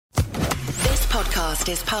podcast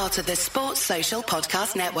is part of the Sports Social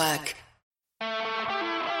Podcast Network.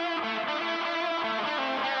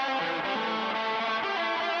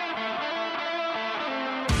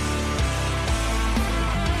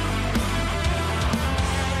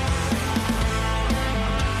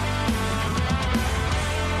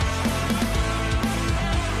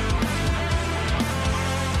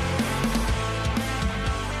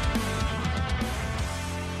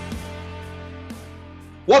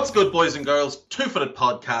 What's good, boys and girls? Two-Footed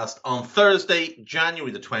Podcast on Thursday,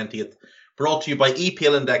 January the 20th, brought to you by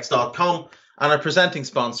EPLindex.com and our presenting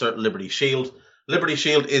sponsor, Liberty Shield. Liberty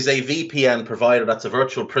Shield is a VPN provider that's a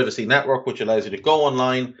virtual privacy network which allows you to go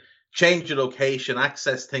online, change your location,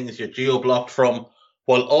 access things you're geo-blocked from,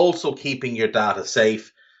 while also keeping your data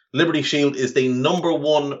safe. Liberty Shield is the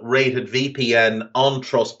 #1 rated VPN on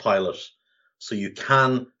Trustpilot, so you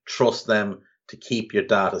can trust them to keep your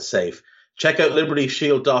data safe. Check out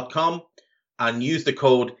libertyshield.com and use the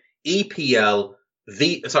code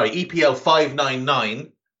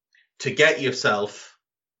EPL599 to get yourself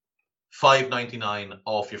 $5.99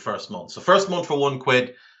 off your first month. So first month for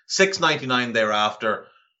 £1, $6.99 thereafter.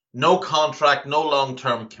 No contract, no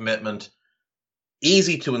long-term commitment.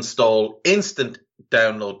 Easy to install, instant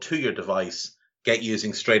download to your device. Get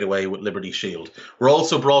using straight away with Liberty Shield. We're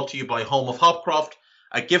also brought to you by Home of Hopcroft,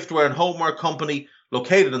 a giftware and homeware company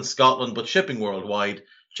located in Scotland but shipping worldwide.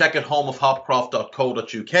 Check out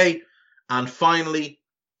homeofhopcroft.co.uk. And finally,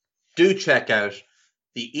 do check out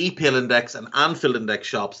the EPL Index and Anfield Index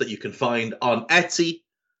shops that you can find on Etsy.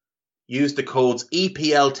 Use the codes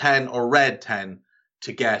EPL10 or RED10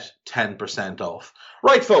 to get 10% off.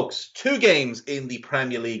 Right, folks, 2 games in the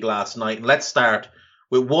Premier League last night. And let's start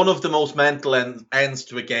with one of the most mental ends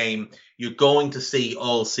to a game you're going to see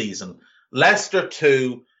all season. Leicester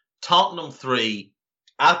 2, Tottenham 3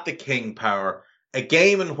 at the King Power. A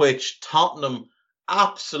game in which Tottenham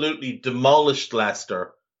absolutely demolished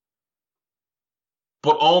Leicester,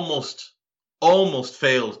 but almost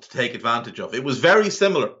failed to take advantage of. It was very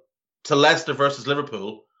similar to Leicester versus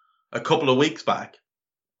Liverpool a couple of weeks back.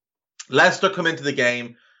 Leicester come into the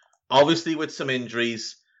game, obviously with some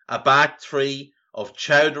injuries. A back three of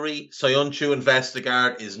Chowdhury, Soyuncu and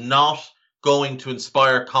Vestergaard is not going to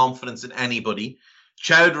inspire confidence in anybody.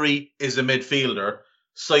 Chowdhury is a midfielder.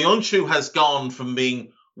 Soyuncu has gone from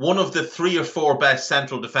being one of the 3 or 4 best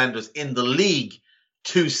central defenders in the league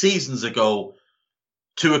 2 seasons ago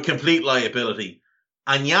to a complete liability.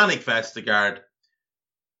 And Yannick Vestergaard,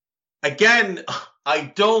 again, I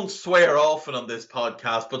don't swear often on this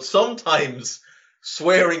podcast, but sometimes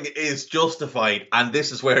swearing is justified, and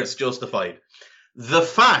this is where it's justified. The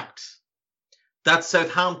fact that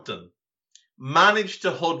Southampton managed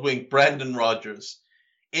to hoodwink Brendan Rodgers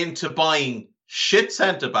into buying shit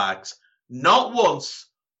centre-backs, not once,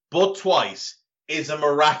 but twice, is a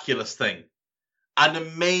miraculous thing. An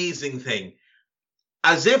amazing thing.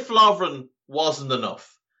 As if Lovren wasn't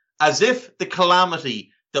enough. As if the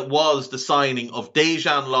calamity that was the signing of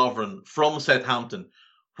Dejan Lovren from Southampton,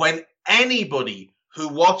 when anybody who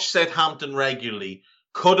watched Southampton regularly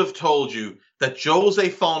could have told you that Jose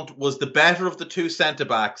Font was the better of the 2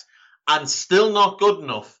 centre-backs and still not good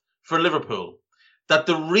enough for Liverpool. That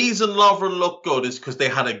the reason Lovren looked good is because they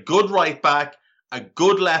had a good right back, a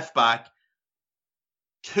good left back,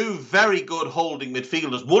 2 very good holding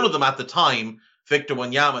midfielders. One of them at the time, Victor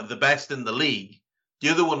Wanyama, the best in the league. The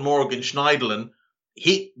other one, Morgan Schneiderlin.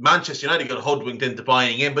 Manchester United got hoodwinked into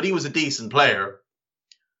buying him, but he was a decent player.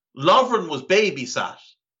 Lovren was babysat.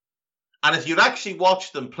 And if you'd actually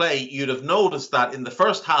watched them play, you'd have noticed that in the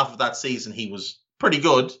first half of that season, he was pretty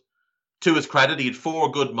good. To his credit, he had 4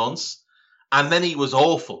 good months. And then he was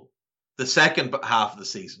awful the second half of the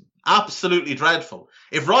season. Absolutely dreadful.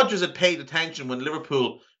 If Rodgers had paid attention when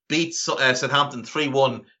Liverpool beat Southampton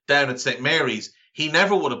 3-1 down at St Mary's, he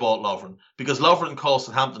never would have bought Lovren, because Lovren cost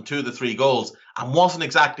Southampton 2 of the 3 goals and wasn't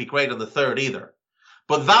exactly great on the third either.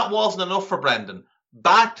 But that wasn't enough for Brendan.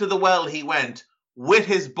 Back to the well he went with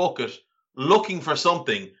his bucket, looking for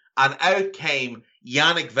something, and out came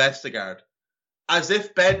Yannick Vestergaard. As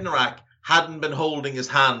if Bednarak hadn't been holding his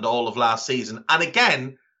hand all of last season. And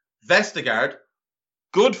again, Vestergaard,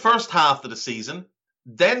 good first half of the season.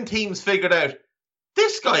 Then teams figured out,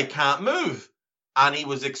 this guy can't move. And he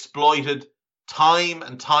was exploited time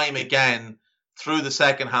and time again through the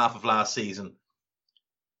second half of last season.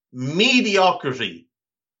 Mediocrity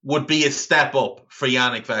would be a step up for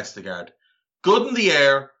Yannick Vestergaard. Good in the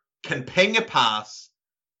air, can ping a pass,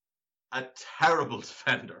 a terrible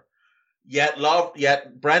defender. Yet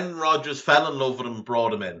Brendan Rodgers fell in love with him and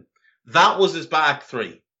brought him in. That was his back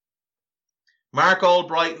three. Mark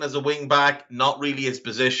Albrighton as a wing back, not really his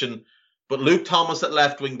position, But Luke Thomas at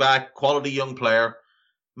left wing back, quality young player.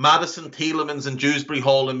 Maddison, Tielemans and Dewsbury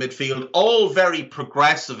Hall in midfield, all very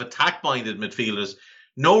progressive, attack-minded midfielders.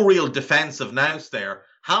 No real defensive nous there.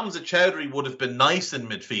 Hamza Chowdhury would have been nice in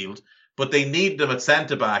midfield, but they need him at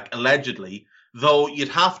centre-back, allegedly. Though you'd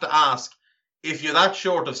have to ask, if you're that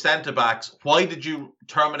short of centre-backs, why did you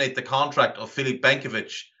terminate the contract of Filip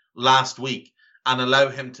Benkovic last week and allow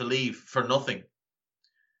him to leave for nothing?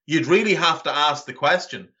 You'd really have to ask the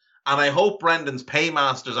question. And I hope Brendan's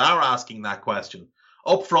paymasters are asking that question.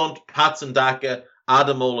 Up front, Patson Daka,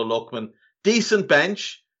 Ademola Lookman. Decent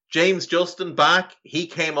bench. James Justin back. He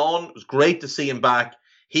came on. It was great to see him back.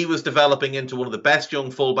 He was developing into one of the best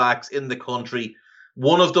young fullbacks in the country.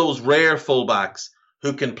 One of those rare fullbacks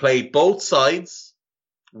who can play both sides,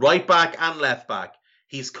 right back and left back.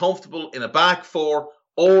 He's comfortable in a back four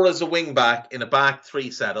or as a wing back in a back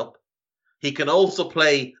three setup. He can also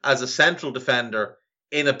play as a central defender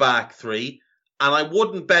in a back three. And I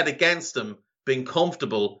wouldn't bet against him being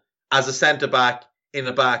comfortable as a centre-back in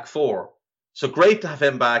a back four. So great to have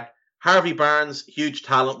him back. Harvey Barnes, huge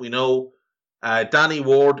talent, we know. Danny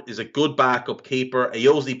Ward is a good backup keeper.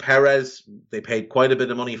 Ayoze Perez, they paid quite a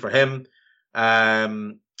bit of money for him.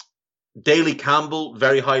 Daley Campbell,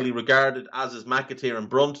 very highly regarded, as is McAteer and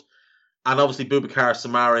Brunt. And obviously Boubacar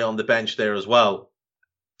Samari on the bench there as well.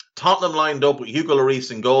 Tottenham lined up with Hugo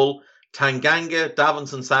Lloris in goal. Tanganga,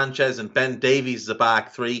 Davinson Sanchez and Ben Davies as a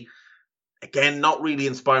back three. Again, not really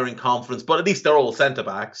inspiring confidence, but at least they're all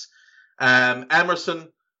centre-backs. Emerson,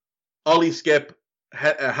 Ollie Skip,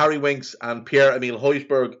 Harry Winks and Pierre-Emile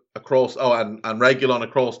Højbjerg across, and Reguilon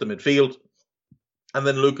across the midfield. And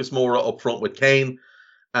then Lucas Moura up front with Kane.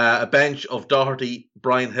 A bench of Doherty,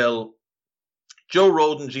 Brian Hill, Joe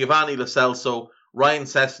Rodon, Giovanni Lo Celso, Ryan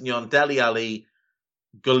Sessegnon, Dele Alli,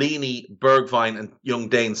 Golini, Bergwijn and young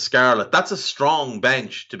Dane Scarlett. That's a strong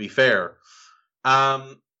bench, to be fair.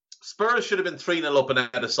 Spurs should have been 3-0 up and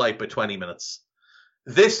out of sight by 20 minutes.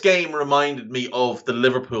 This game reminded me of the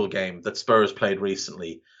Liverpool game that Spurs played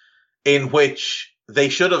recently, in which they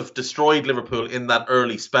should have destroyed Liverpool in that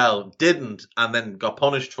early spell, didn't, and then got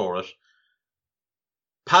punished for it.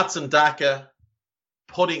 Patson Daka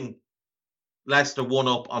putting Leicester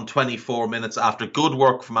 1-up on 24 minutes after good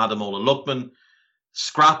work from Ademola Lookman.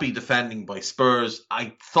 Scrappy defending by Spurs.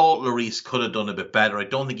 I thought Lloris could have done a bit better. I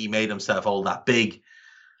don't think he made himself all that big.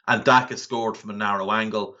 And Daka scored from a narrow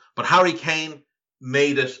angle. But Harry Kane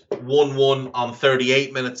made it 1-1 on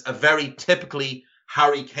 38 minutes. A very typically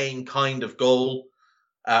Harry Kane kind of goal.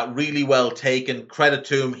 Really well taken. Credit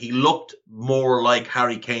to him. He looked more like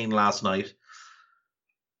Harry Kane last night.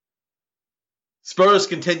 Spurs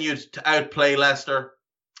continued to outplay Leicester.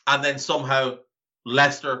 And then somehow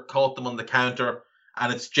Leicester caught them on the counter.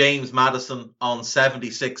 And it's James Maddison on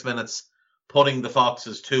 76 minutes putting the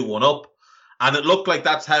Foxes 2-1 up. And it looked like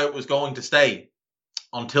that's how it was going to stay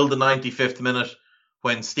until the 95th minute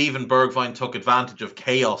when Steven Bergwijn took advantage of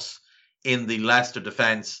chaos in the Leicester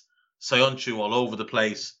defence. Soyuncu all over the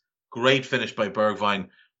place. Great finish by Bergwijn,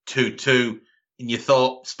 2-2. And you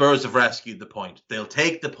thought Spurs have rescued the point. They'll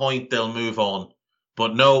take the point, they'll move on.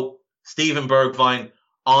 But no, Steven Bergwijn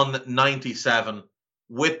on 97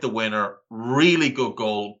 with the winner. Really good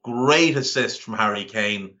goal. Great assist from Harry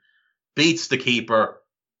Kane. Beats the keeper.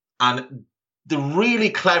 And the really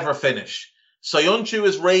clever finish. Soyuncu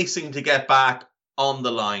is racing to get back on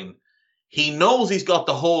the line. He knows he's got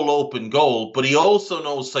the whole open goal, but he also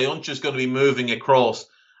knows Soyuncu is going to be moving across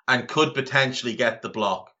and could potentially get the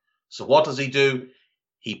block. So what does he do?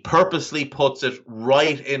 He purposely puts it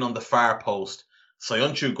right in on the far post.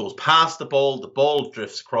 Soyuncu goes past the ball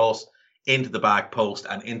drifts across into the back post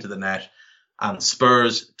and into the net. And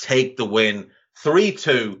Spurs take the win.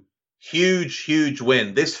 3-2. Huge, huge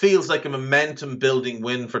win. This feels like a momentum-building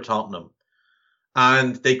win for Tottenham.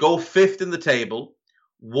 And they go 5th in the table,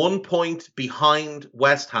 1 point behind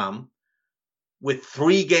West Ham, with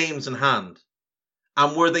 3 games in hand.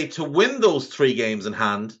 And were they to win those 3 games in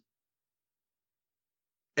hand,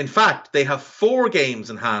 in fact, they have 4 games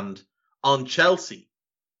in hand on Chelsea,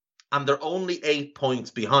 and they're only 8 points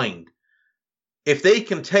behind. If they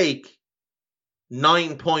can take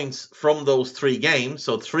 9 points from those 3 games,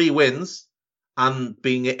 so 3 wins and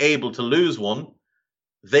being able to lose 1,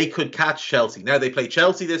 they could catch Chelsea. Now, they play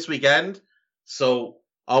Chelsea this weekend, so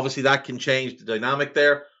obviously that can change the dynamic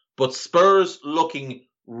there. But Spurs looking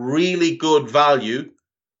really good value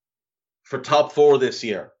for top 4 this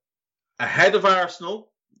year. Ahead of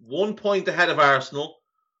Arsenal, 1 point ahead of Arsenal,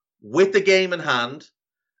 with the game in hand,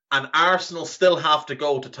 and Arsenal still have to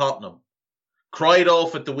go to Tottenham. Cried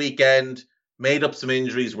off at the weekend, made up some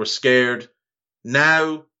injuries, were scared.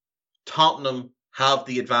 Now, Tottenham have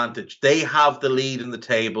the advantage. They have the lead in the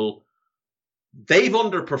table. They've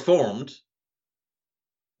underperformed.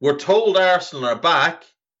 We're told Arsenal are back,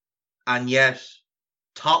 and yet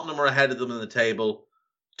Tottenham are ahead of them in the table.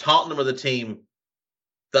 Tottenham are the team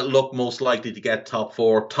that look most likely to get top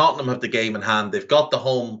four. Tottenham have the game in hand. They've got the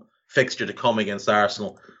home fixture to come against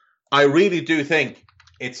Arsenal. I really do think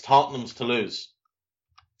it's Tottenham's to lose.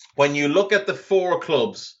 When you look at the four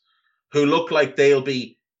clubs who look like they'll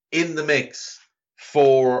be in the mix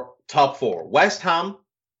for top four, West Ham,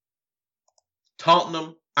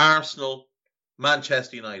 Tottenham, Arsenal,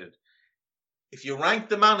 Manchester United. If you rank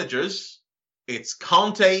the managers, it's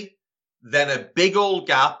Conte, then a big old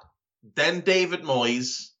gap, then David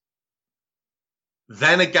Moyes,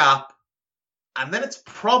 then a gap, and then it's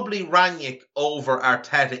probably Rangnick over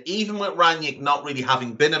Arteta. Even with Rangnick not really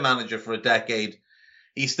having been a manager for a decade,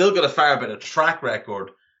 he's still got a far better track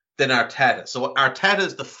record than Arteta. So Arteta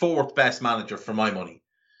is the fourth best manager for my money.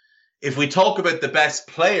 If we talk about the best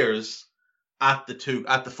players at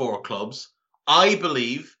the four clubs, I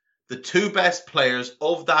believe the two best players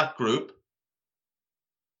of that group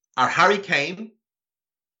are Harry Kane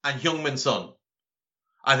and Heung-min Son.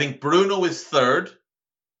 I think Bruno is third,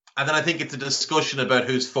 and then I think it's a discussion about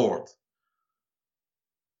who's fourth.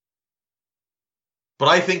 But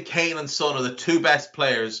I think Kane and Son are the two best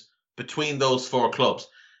players between those four clubs.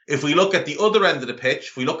 If we look at the other end of the pitch,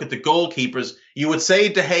 if we look at the goalkeepers, you would say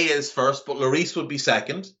De Gea is first, but Lloris would be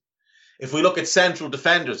second. If we look at central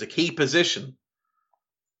defenders, a key position,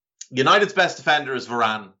 United's best defender is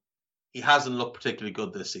Varane. He hasn't looked particularly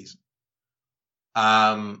good this season.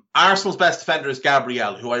 Arsenal's best defender is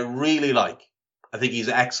Gabriel, who I really like. I think he's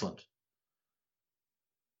excellent.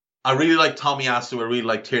 I really like Tomiyasu, I really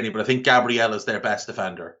like Tierney, but I think Gabriel is their best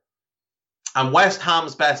defender. And West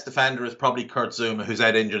Ham's best defender is probably Kurt Zouma, who's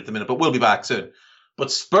out injured at the minute, but will be back soon.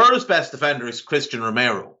 But Spurs' best defender is Christian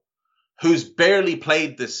Romero, who's barely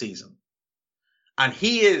played this season. And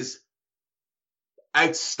he is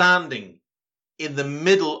outstanding in the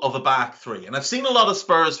middle of a back three. And I've seen a lot of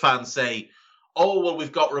Spurs fans say, oh, well,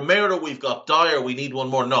 we've got Romero, we've got Dyer, we need one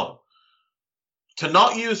more. No. To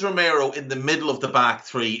not use Romero in the middle of the back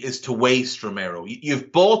three is to waste Romero.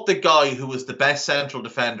 You've bought the guy who was the best central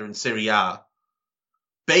defender in Serie A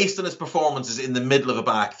based on his performances in the middle of a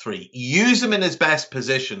back three. Use him in his best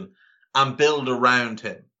position and build around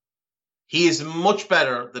him. He is much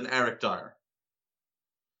better than Eric Dyer.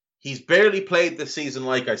 He's barely played this season,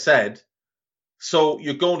 like I said. So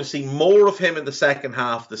you're going to see more of him in the second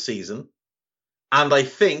half of the season. And I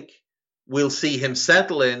think we'll see him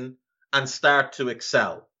settle in and start to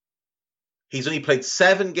excel. He's only played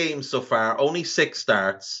 7 games so far, only 6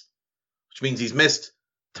 starts, which means he's missed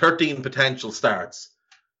 13 potential starts.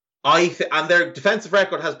 And their defensive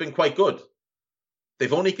record has been quite good.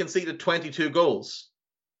 They've only conceded 22 goals.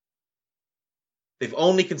 They've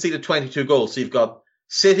only conceded 22 goals. So you've got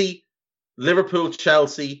City, Liverpool,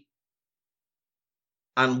 Chelsea,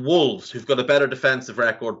 and Wolves, who've got a better defensive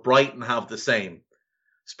record. Brighton have the same.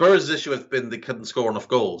 Spurs' issue has been they couldn't score enough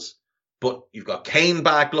goals. But you've got Kane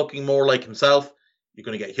back looking more like himself. You're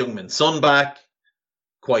going to get Heung-min Son back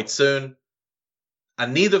quite soon.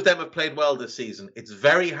 And neither of them have played well this season. It's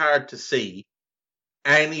very hard to see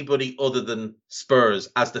anybody other than Spurs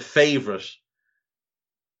as the favourite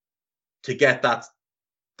to get that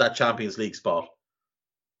Champions League spot.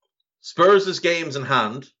 Spurs' games in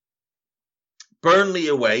hand. Burnley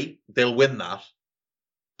away, they'll win that.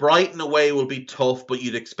 Brighton away will be tough, but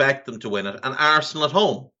you'd expect them to win it. And Arsenal at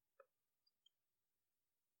home.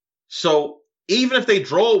 So even if they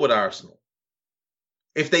draw with Arsenal,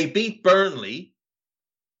 if they beat Burnley,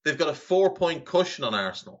 they've got a 4-point cushion on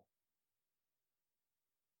Arsenal.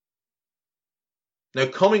 Now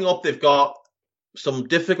coming up, they've got some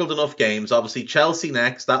difficult enough games. Obviously Chelsea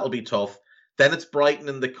next, that'll be tough. Then it's Brighton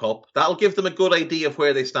in the Cup. That'll give them a good idea of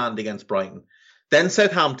where they stand against Brighton. Then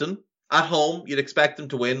Southampton at home, you'd expect them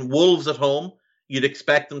to win. Wolves at home, you'd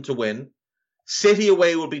expect them to win. City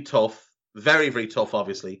away will be tough. Very, very tough,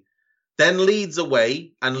 obviously. Then Leeds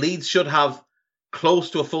away, and Leeds should have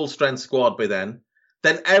close to a full-strength squad by then.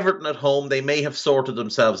 Then Everton at home, they may have sorted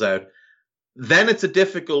themselves out. Then it's a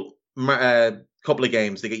difficult couple of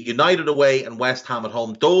games. They get United away and West Ham at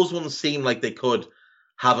home. Those ones seem like they could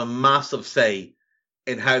have a massive say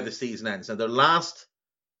in how the season ends. Now, their last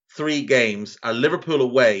 3 games are Liverpool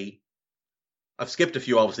away. I've skipped a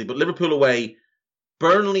few, obviously, but Liverpool away,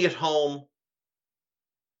 Burnley at home,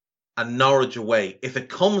 and Norwich away. If it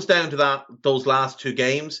comes down to those last 2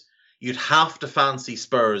 games, you'd have to fancy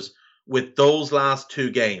Spurs with those last 2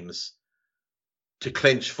 games to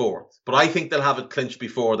clinch 4th. But I think they'll have it clinched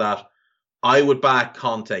before that. I would back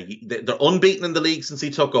Conte. They're unbeaten in the league since he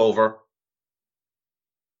took over.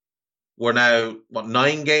 We're now,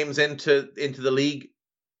 9 games into the league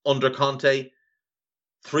under Conte.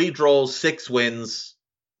 3 draws, 6 wins.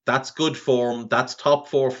 That's good form. That's top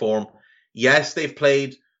 4 form. Yes, they've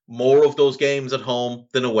played more of those games at home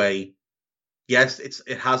than away. Yes,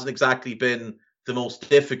 it hasn't exactly been the most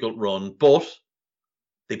difficult run, but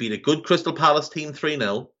they beat a good Crystal Palace team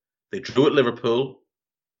 3-0. They drew at Liverpool.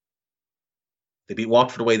 They beat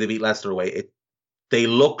Watford away. They beat Leicester away. They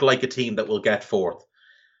look like a team that will get fourth.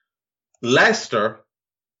 Leicester,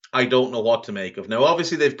 I don't know what to make of. Now,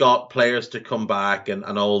 obviously, they've got players to come back and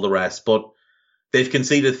all the rest, but they've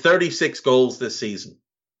conceded 36 goals this season.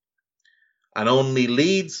 And only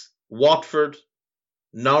Leeds, Watford,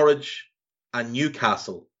 Norwich, and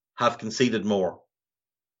Newcastle have conceded more.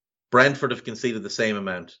 Brentford have conceded the same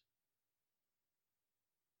amount.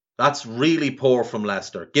 That's really poor from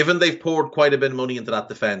Leicester. Given they've poured quite a bit of money into that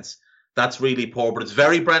defence, that's really poor. But it's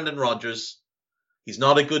very Brendan Rodgers. He's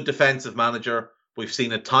not a good defensive manager. We've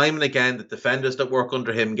seen it time and again that defenders that work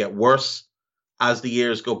under him get worse as the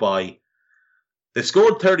years go by. They've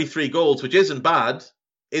scored 33 goals, which isn't bad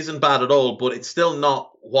at all, but it's still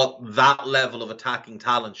not what that level of attacking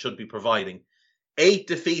talent should be providing. 8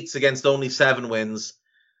 defeats against only 7 wins.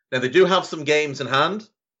 Now, they do have some games in hand,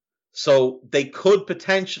 so they could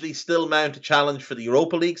potentially still mount a challenge for the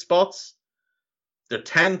Europa League spots. They're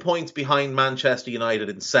 10 points behind Manchester United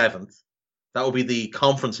in 7th. That will be the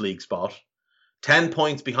Conference League spot. 10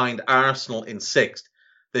 points behind Arsenal in 6th.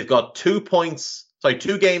 They've got 2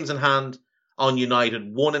 games in hand on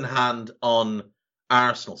United, 1 in hand on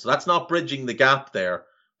Arsenal. So that's not bridging the gap there,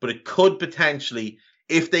 but it could potentially,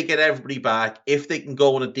 if they get everybody back, if they can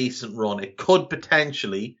go on a decent run, it could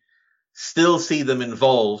potentially still see them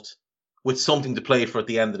involved with something to play for at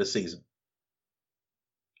the end of the season.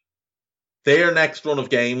 Their next run of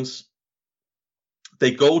games,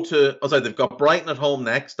 they've got Brighton at home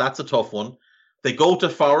next. That's a tough one. They go to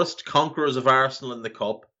Forest, conquerors of Arsenal in the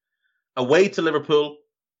Cup. Away to Liverpool,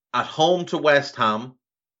 at home to West Ham.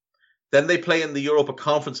 Then they play in the Europa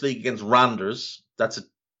Conference League against Randers. That's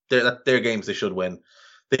their games they should win.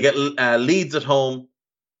 They get Leeds at home,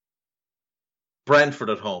 Brentford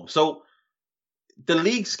at home. So the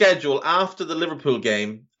league schedule after the Liverpool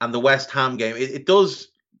game and the West Ham game, it does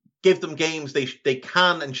give them games they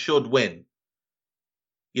can and should win.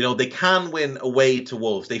 You know, they can win away to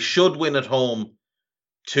Wolves. They should win at home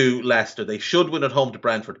to Leicester. They should win at home to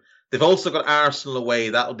Brentford. They've also got Arsenal away.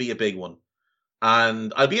 That'll be a big one.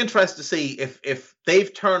 And I'll be interested to see if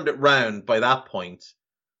they've turned it round by that point,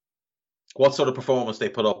 what sort of performance they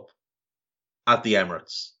put up at the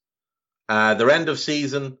Emirates. Their end of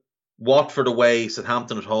season, Watford away,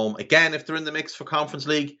 Southampton at home. Again, if they're in the mix for Conference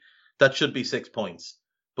League, that should be 6 points.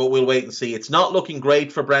 But we'll wait and see. It's not looking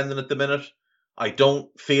great for Brendan at the minute. I don't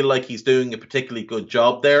feel like he's doing a particularly good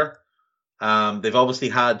job there. They've obviously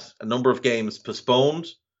had a number of games postponed,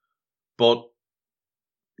 but,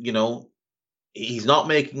 you know, he's not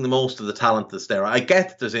making the most of the talent that's there. I get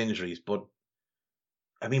that there's injuries, but,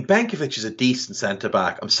 I mean, Benkovic is a decent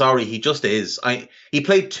centre-back. I'm sorry, he just is. He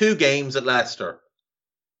played 2 games at Leicester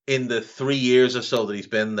in the 3 years or so that he's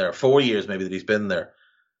been there, 4 years maybe that he's been there.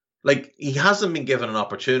 Like, he hasn't been given an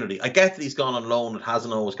opportunity. I get that he's gone on loan. It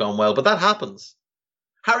hasn't always gone well, but that happens.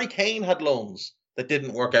 Harry Kane had loans that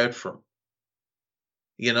didn't work out for him.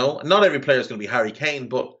 You know, not every player is going to be Harry Kane,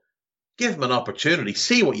 but give him an opportunity.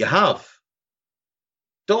 See what you have.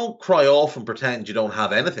 Don't cry off and pretend you don't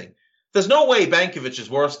have anything. There's no way Benkovic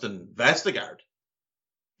is worse than Vestergaard.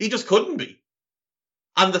 He just couldn't be.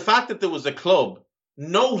 And the fact that there was a club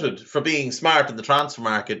noted for being smart in the transfer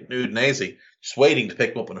market, Udinese, just waiting to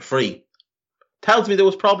pick him up on a free, tells me there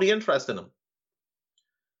was probably interest in him.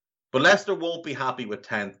 But Leicester won't be happy with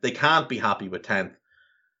 10th. They can't be happy with 10th.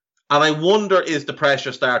 And I wonder, is the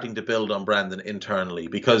pressure starting to build on Brendan internally?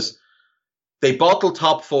 Because they bottled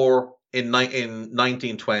top 4 in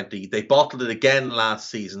 1920. They bottled it again last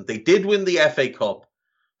season. They did win the FA Cup,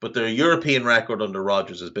 but their European record under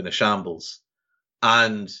Rodgers has been a shambles.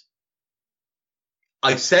 And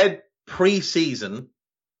I said pre-season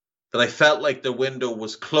that I felt like their window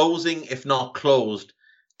was closing, if not closed,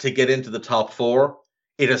 to get into the top 4.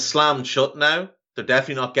 It has slammed shut now. They're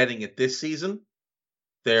definitely not getting it this season.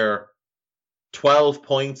 They're 12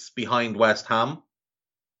 points behind West Ham.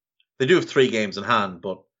 They do have 3 games in hand,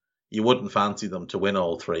 but you wouldn't fancy them to win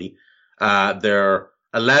all 3. They're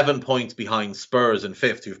 11 points behind Spurs in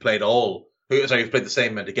 5th, who've played the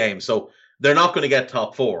same amount of games. So they're not going to get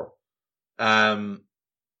top 4. And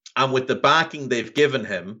with the backing they've given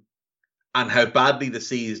him and how badly the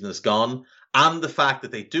season has gone, and the fact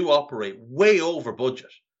that they do operate way over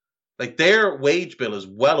budget. Like their wage bill is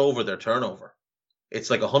well over their turnover. It's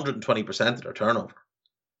like 120% of their turnover.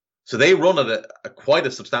 So they run at quite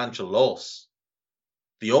a substantial loss.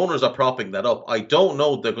 The owners are propping that up. I don't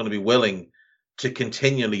know they're going to be willing to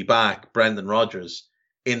continually back Brendan Rodgers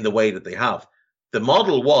in the way that they have. The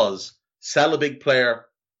model was sell a big player,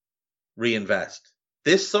 reinvest.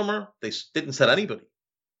 This summer, they didn't sell anybody.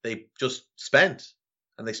 They just spent,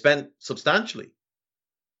 and they spent substantially.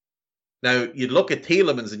 Now, you'd look at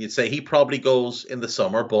Tielemans and you'd say he probably goes in the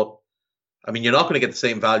summer, but I mean, you're not going to get the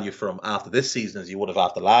same value from after this season as you would have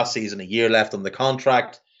after last season. A year left on the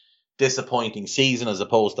contract. Disappointing season as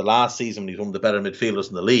opposed to last season when he's one of the better midfielders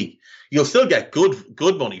in the league. You'll still get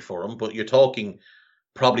good money for him, but you're talking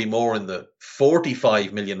probably more in the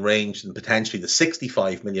 45 million range than potentially the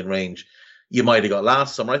 65 million range you might have got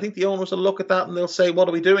last summer. I think the owners will look at that and they'll say, what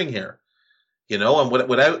are we doing here? You know, and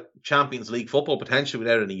without Champions League football, potentially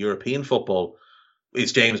without any European football,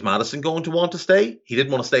 is James Maddison going to want to stay? He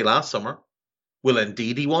didn't want to stay last summer. Will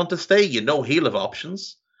Ndidi want to stay? You know he'll have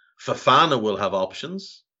options. Fofana will have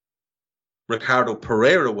options. Ricardo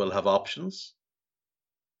Pereira will have options.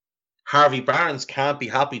 Harvey Barnes can't be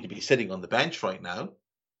happy to be sitting on the bench right now.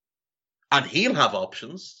 And he'll have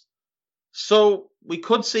options. So we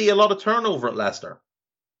could see a lot of turnover at Leicester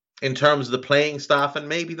in terms of the playing staff and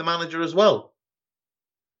maybe the manager as well.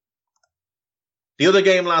 The other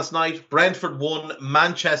game last night, Brentford 1,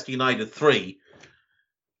 Manchester United 3.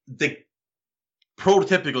 The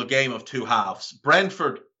prototypical game of two halves.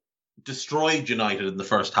 Brentford destroyed United in the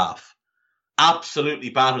first half.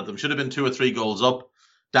 Absolutely battered them. Should have been 2 or 3 goals up.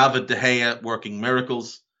 David De Gea working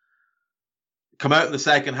miracles. Come out in the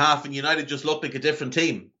second half and United just looked like a different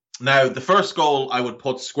team. Now, the first goal I would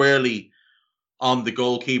put squarely on the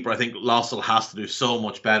goalkeeper. I think Lossell has to do so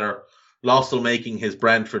much better. Lossell making his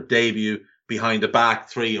Brentford debut behind a back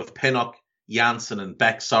three of Pinnock, Janssen and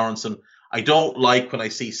Beck Sorensen. I don't like when I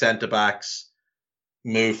see centre-backs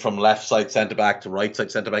move from left side centre-back to right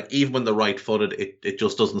side centre-back. Even when they're right-footed, it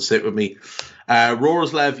just doesn't sit with me.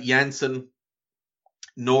 Roerslev, Jensen,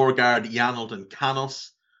 Norgard, Janelt and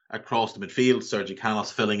Canos across the midfield. Sergio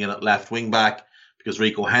Canos filling in at left wing-back because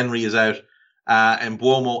Rico Henry is out.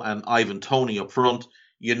 Mbeumo and Ivan Toney up front.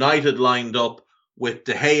 United lined up with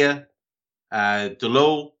De Gea,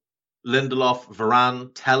 Delot, Lindelof, Varane,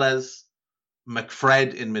 Telles,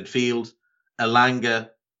 McFred in midfield, Elanga,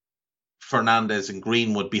 Fernandes and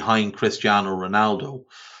Greenwood behind Cristiano Ronaldo.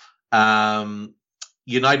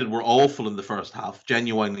 United were awful in the first half,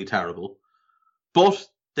 genuinely terrible. But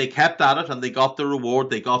they kept at it and they got their reward.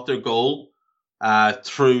 They got their goal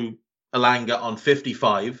through Elanga on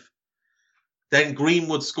 55. Then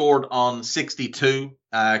Greenwood scored on 62.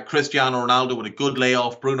 Cristiano Ronaldo with a good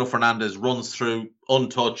layoff. Bruno Fernandes runs through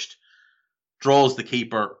untouched, draws the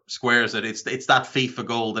keeper, squares it. It's that FIFA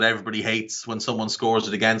goal that everybody hates when someone scores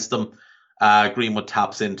it against them. Greenwood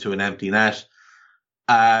taps into an empty net.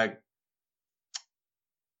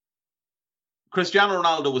 Cristiano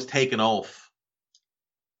Ronaldo was taken off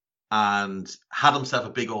and had himself a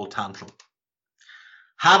big old tantrum.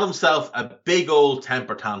 Had himself a big old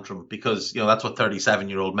temper tantrum because, you know, that's what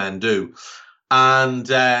 37-year-old men do. And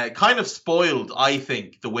kind of spoiled, I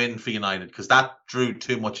think, the win for United because that drew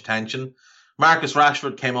too much attention. Marcus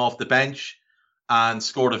Rashford came off the bench and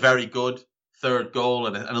scored a very good third goal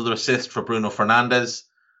and another assist for Bruno Fernandes,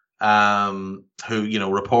 who, you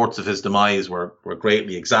know, reports of his demise were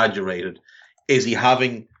greatly exaggerated. Is he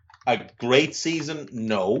having a great season?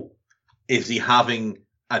 No. Is he having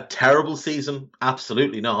a terrible season?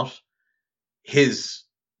 Absolutely not. His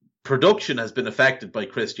production has been affected by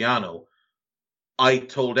Cristiano. I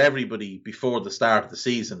told everybody before the start of the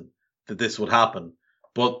season that this would happen.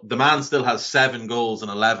 But the man still has 7 goals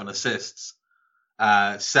and 11 assists.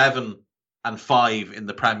 7 and 5 in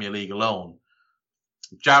the Premier League alone.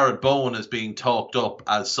 Jared Bowen is being talked up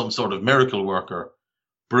as some sort of miracle worker.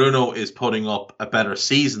 Bruno is putting up a better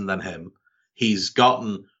season than him. He's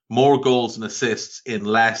gotten more goals and assists in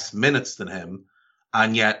less minutes than him.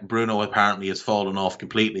 And yet Bruno apparently has fallen off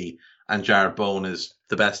completely. And Jared Bowen is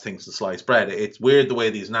the best thing to slice bread. It's weird the way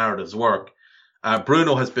these narratives work.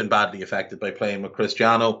 Bruno has been badly affected by playing with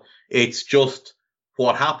Cristiano. It's just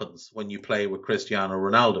what happens when you play with Cristiano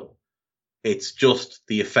Ronaldo. It's just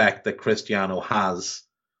the effect that Cristiano has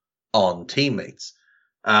on teammates.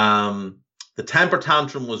 The temper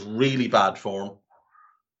tantrum was really bad for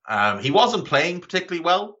him. He wasn't playing particularly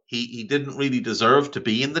well. He didn't really deserve to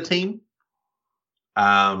be in the team.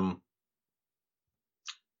 I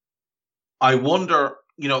wonder,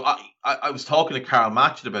 you know, I was talking to Karl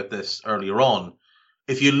Matchett about this earlier on.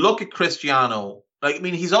 If you look at Cristiano Like, I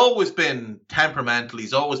mean, he's always been temperamental,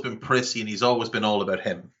 he's always been prissy, and he's always been all about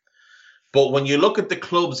him. But when you look at the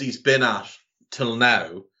clubs he's been at till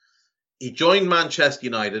now, he joined Manchester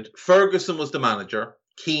United. Ferguson was the manager.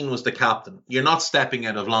 Keane was the captain. You're not stepping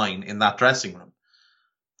out of line in that dressing room.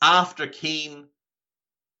 After Keane,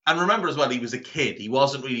 and remember as well, he was a kid. He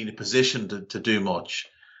wasn't really in a position to do much.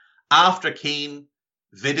 After Keane,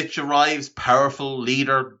 Vidic arrives, powerful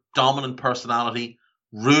leader, dominant personality.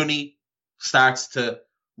 Rooney starts to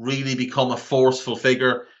really become a forceful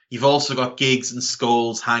figure. You've also got Giggs and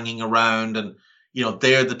Scholes hanging around, and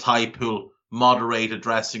they're the type who'll moderate a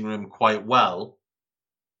dressing room quite well.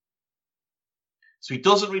 So he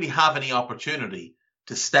doesn't really have any opportunity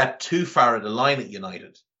to step too far at the line at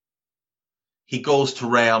United. He goes to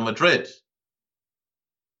Real Madrid.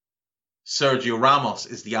 Sergio Ramos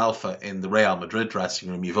is the alpha in the Real Madrid dressing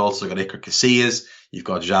room. You've also got Iker Casillas. You've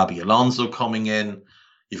got Xabi Alonso coming in.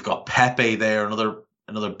 You've got Pepe there,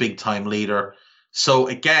 another big-time leader. So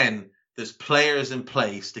again, there's players in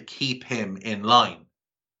place to keep him in line.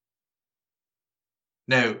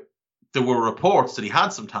 Now, there were reports that he had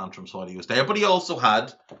some tantrums while he was there, but he also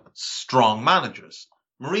had strong managers.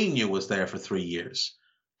 Mourinho was there for 3 years.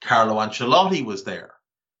 Carlo Ancelotti was there.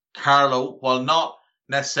 Carlo, while not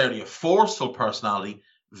necessarily a forceful personality,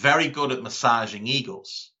 very good at massaging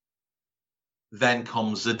egos. Then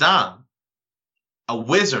comes Zidane, a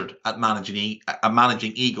wizard at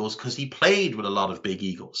managing egos because he played with a lot of big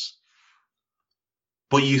egos.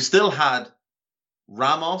 But you still had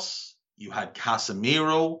Ramos, you had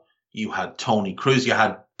Casemiro, you had Toni Kroos, you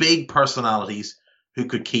had big personalities who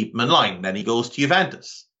could keep him in line. Then he goes to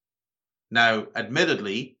Juventus. Now,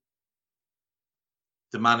 admittedly,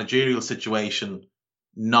 the managerial situation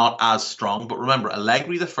not as strong, but remember,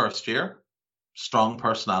 Allegri the first year, strong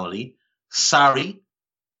personality. Sarri,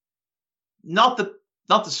 not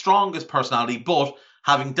the strongest personality, but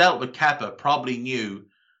having dealt with Kepa, probably knew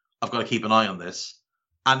I've got to keep an eye on this.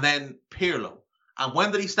 And then Pirlo. And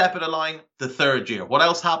when did he step in a line? The third year. What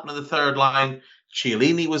else happened in the third line?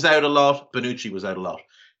 Chiellini was out a lot. Bonucci was out a lot.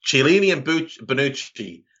 Chiellini and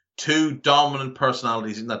Bonucci, two dominant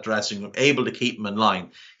personalities in that dressing room, able to keep him in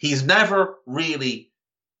line. He's never really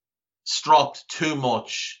struck too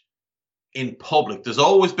much in public. There's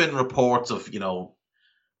always been reports of,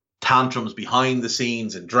 tantrums behind the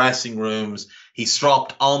scenes in dressing rooms. He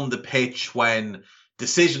struck on the pitch when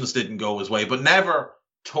decisions didn't go his way, but never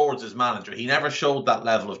towards his manager. He never showed that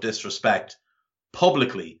level of disrespect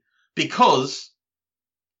publicly because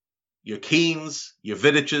your Keanes, your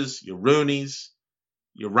Vidic's, your Rooney's,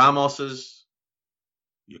 your Ramos's,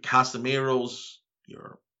 your Casemiro's,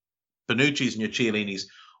 your Bonucci's and your Chiellini's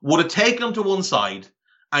would have taken him to one side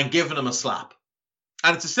and given him a slap.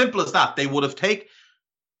 And it's as simple as that.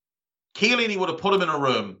 Chiellini would have put him in a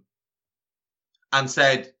room and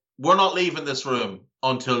said, we're not leaving this room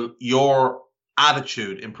until your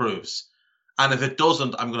attitude improves. And if it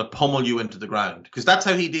doesn't, I'm going to pummel you into the ground. Because that's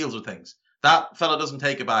how he deals with things. That fella doesn't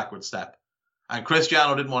take a backward step. And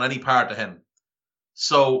Cristiano didn't want any part of him.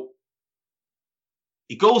 So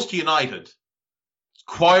he goes to United.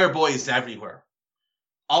 Choir boys everywhere.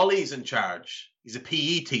 Ollie's in charge. He's a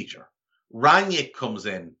PE teacher. Rangnick comes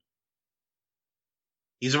in.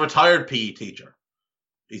 He's a retired PE teacher.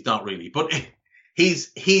 He's not really, but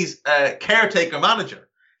he's a caretaker manager.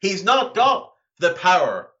 He's not got the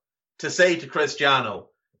power to say to Cristiano,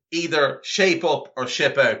 either shape up or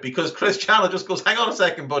ship out, because Cristiano just goes, hang on a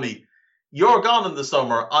second, buddy. You're gone in the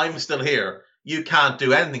summer. I'm still here. You can't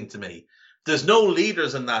do anything to me. There's no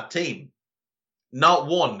leaders in that team. Not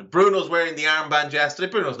one. Bruno's wearing the armband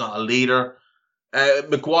yesterday. Bruno's not a leader.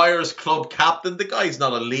 Maguire's club captain. The guy's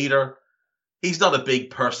not a leader. He's not a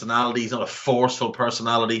big personality. He's not a forceful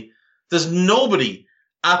personality. There's nobody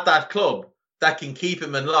at that club that can keep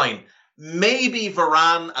him in line. Maybe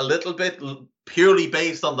Varane a little bit, purely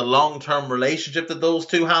based on the long-term relationship that those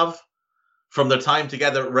two have from their time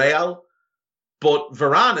together at Real. But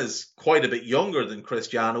Varane is quite a bit younger than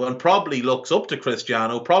Cristiano and probably looks up to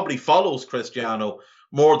Cristiano, probably follows Cristiano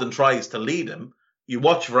more than tries to lead him. You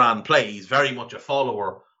watch Varane play, he's very much a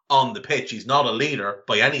follower on the pitch. He's not a leader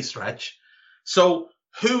by any stretch. So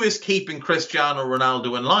who is keeping Cristiano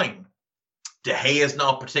Ronaldo in line? De Gea's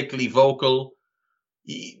not particularly vocal.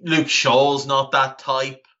 Luke Shaw's not that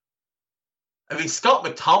type. I mean, Scott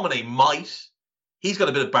McTominay might. He's got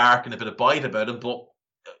a bit of bark and a bit of bite about him, but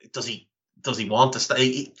does he want to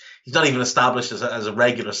stay? He's not even established as a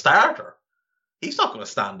regular starter. He's not going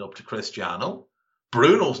to stand up to Cristiano.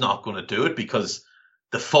 Bruno's not going to do it because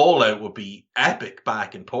the fallout would be epic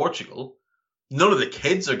back in Portugal. None of the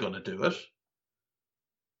kids are going to do it.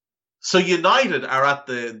 So United are at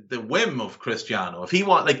the whim of Cristiano. If he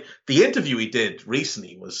the interview he did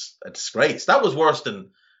recently was a disgrace. That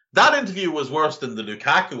interview was worse than the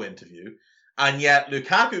Lukaku interview, and yet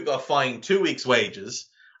Lukaku got fined 2 weeks' wages,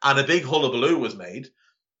 and a big hullabaloo was made.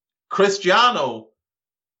 Cristiano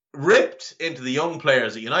ripped into the young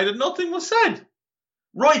players at United. Nothing was said.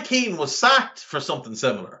 Roy Keane was sacked for something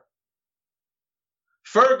similar.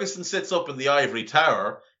 Ferguson sits up in the ivory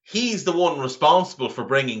tower. He's the one responsible for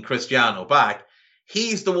bringing Cristiano back.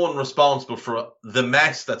 He's the one responsible for the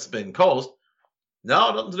mess that's been caused.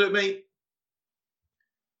 No, nothing to do with me.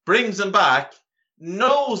 Brings him back,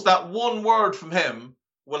 knows that one word from him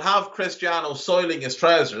will have Cristiano soiling his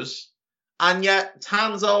trousers, and yet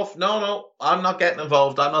hands off, no, I'm not getting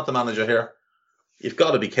involved. I'm not the manager here. You've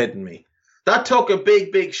got to be kidding me. That took a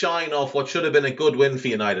big shine off what should have been a good win for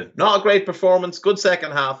United. Not a great performance, good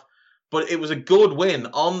second half, but it was a good win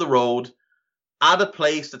on the road at a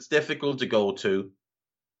place that's difficult to go to.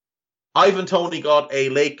 Ivan Toney got a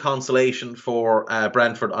late consolation for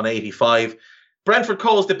Brentford on 85. Brentford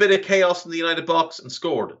caused a bit of chaos in the United box and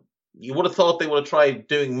scored. You would have thought they would have tried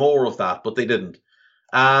doing more of that, but they didn't.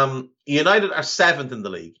 United are 7th in the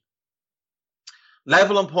league.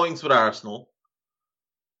 Level on points with Arsenal.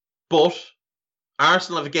 But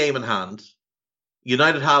Arsenal have a game in hand.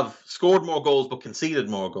 United have scored more goals but conceded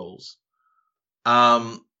more goals.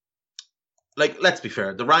 Let's be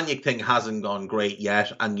fair. The Rangnick thing hasn't gone great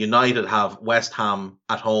yet. And United have West Ham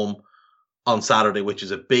at home on Saturday, which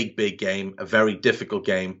is a big game, a very difficult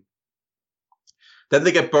game. Then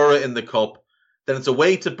they get Borough in the Cup. Then it's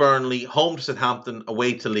away to Burnley, home to Southampton,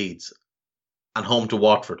 away to Leeds, and home to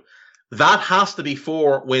Watford. That has to be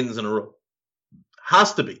 4 wins in a row.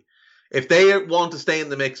 Has to be. If they want to stay in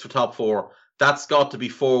the mix for top 4, that's got to be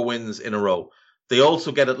 4 wins in a row. They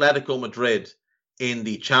also get Atletico Madrid in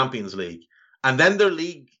the Champions League. And then their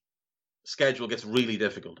league schedule gets really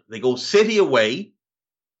difficult. They go City away,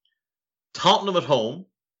 Tottenham at home,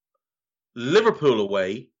 Liverpool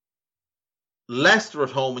away, Leicester at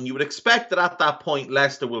home, and you would expect that at that point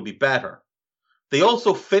Leicester will be better. They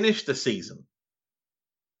also finish the season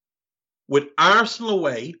with Arsenal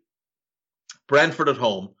away, Brentford at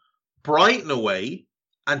home, Brighton away,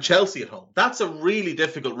 and Chelsea at home. That's a really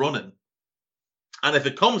difficult run-in. And if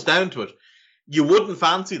it comes down to it, you wouldn't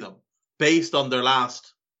fancy them based on their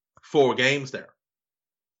last 4 games there.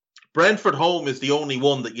 Brentford home is the only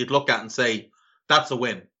one that you'd look at and say, that's a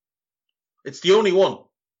win. It's the only one.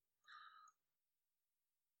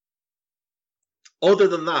 Other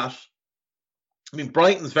than that,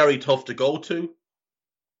 Brighton's very tough to go to.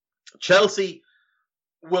 Chelsea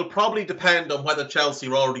will probably depend on whether Chelsea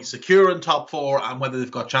are already secure in top 4 and whether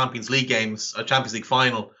they've got Champions League games, a Champions League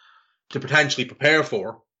final to potentially prepare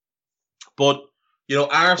for. But,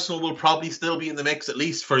 Arsenal will probably still be in the mix at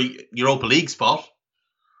least for Europa League spot.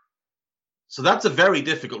 So that's a very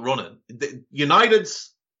difficult run-in.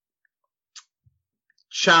 United's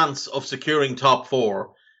chance of securing top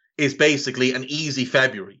 4 is basically an easy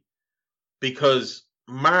February because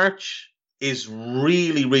March is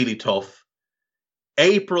really tough.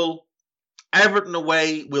 April, Everton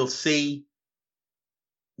away, we'll see.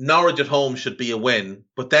 Norwich at home should be a win,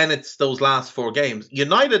 but then it's those last 4 games.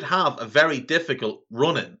 United have a very difficult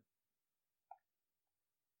run-in.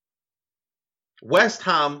 West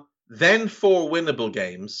Ham, then 4 winnable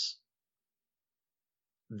games.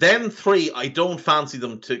 Then 3, I don't fancy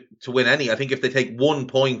them to win any. I think if they take 1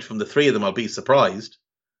 point from the 3 of them, I'll be surprised.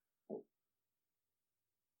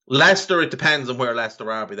 Leicester, it depends on where Leicester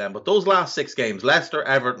are by then. But those last 6 games, Leicester,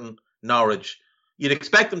 Everton, Norwich, you'd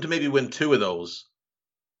expect them to maybe win 2 of those.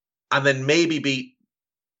 And then maybe beat...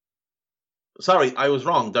 Sorry, I was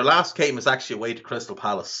wrong. Their last game is actually away to Crystal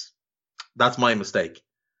Palace. That's my mistake.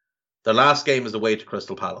 Their last game is away to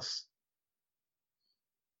Crystal Palace,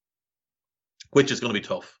 which is going to be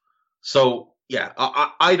tough. So, yeah,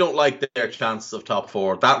 I don't like their chances of top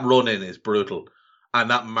 4. That run-in is brutal, and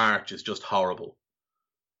that March is just horrible.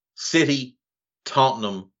 City,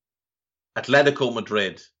 Tottenham, Atletico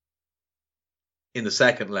Madrid in the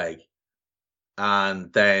second leg,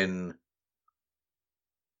 and then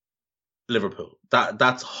Liverpool.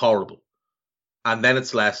 That's horrible. And then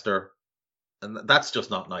it's Leicester, and that's just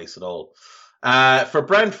not nice at all. For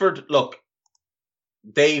Brentford, look,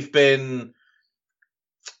 they've been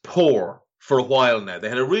poor for a while now. They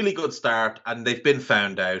had a really good start and they've been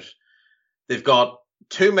found out. They've got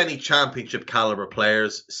too many championship caliber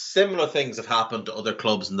players. Similar things have happened to other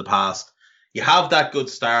clubs in the past. You have that good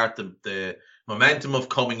start, the momentum of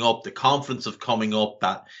coming up, the confidence of coming up,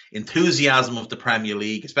 that enthusiasm of the Premier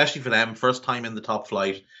League, especially for them, first time in the top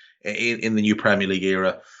flight in the new Premier League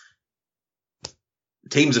era.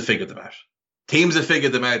 teams have figured them out. Teams have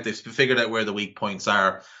figured them out. They've figured out where the weak points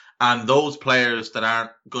are. And those players that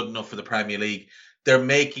aren't good enough for the Premier League, they're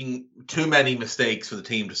making too many mistakes for the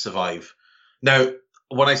team to survive. Now,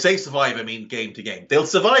 when I say survive, I mean game to game. They'll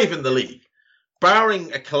survive in the league.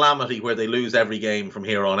 Barring a calamity where they lose every game from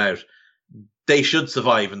here on out, they should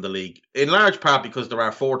survive in the league. In large part because there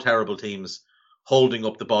are 4 terrible teams holding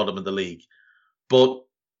up the bottom of the league. But,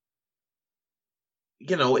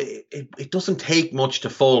 you know, it doesn't take much to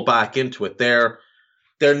fall back into it. They're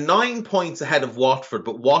 9 points ahead of Watford,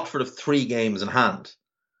 but Watford have 3 games in hand.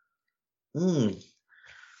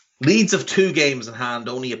 Leeds have 2 games in hand,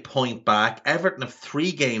 only a point back. Everton have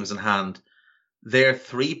 3 games in hand. They're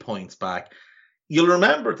 3 points back. You'll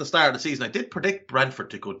remember at the start of the season, I did predict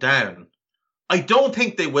Brentford to go down. I don't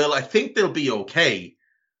think they will. I think they'll be okay.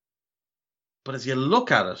 But as you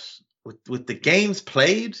look at it, with the games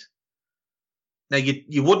played, now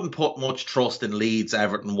you wouldn't put much trust in Leeds,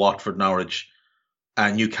 Everton, Watford, Norwich,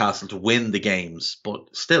 and Newcastle to win the games.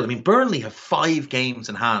 But still, I mean, Burnley have 5 games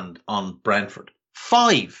in hand on Brentford.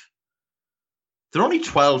 5. They're only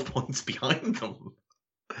 12 points behind them.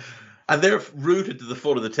 And they're rooted to the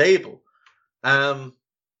foot of the table.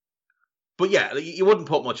 But yeah, you wouldn't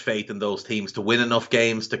put much faith in those teams to win enough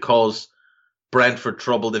games to cause Brentford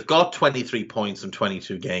trouble. They've got 23 points in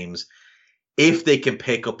 22 games. If they can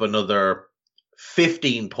pick up another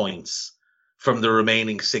 15 points from the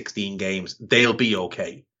remaining 16 games, they'll be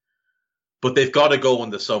okay. But they've got to go in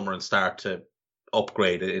the summer and start to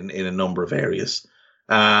upgrade it in a number of areas.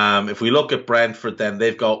 If we look at Brentford, then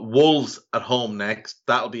they've got Wolves at home next.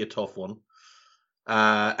 That'll be a tough one.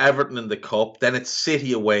 Everton in the Cup. Then it's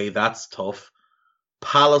City away. That's tough.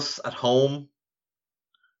 Palace at home.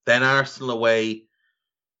 Then Arsenal away.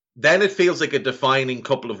 Then it feels like a defining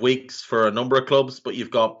couple of weeks for a number of clubs. But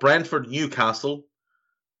you've got Brentford, Newcastle,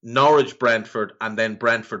 Norwich, Brentford, and then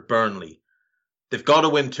Brentford, Burnley. They've got to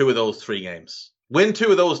win 2 of those 3 games. Win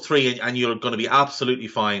 2 of those 3 and you're going to be absolutely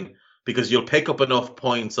fine because you'll pick up enough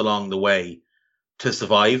points along the way to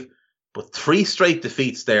survive. But 3 straight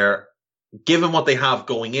defeats there, given what they have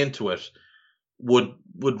going into it,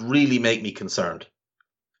 would really make me concerned.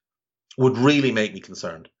 Would really make me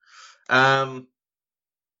concerned.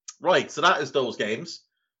 Right, so that is those games.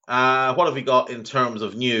 What have we got in terms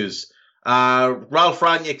of news? Ralph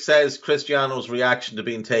Rangnick says Cristiano's reaction to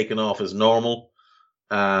being taken off is normal.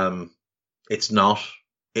 It's not.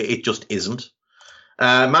 It just isn't.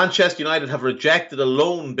 Manchester United have rejected a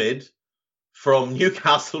loan bid from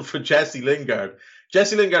Newcastle for Jesse Lingard.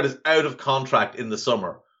 Jesse Lingard is out of contract in the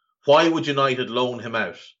summer. Why would United loan him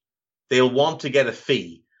out? They'll want to get a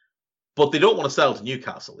fee, but they don't want to sell to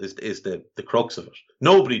Newcastle, is the crux of it.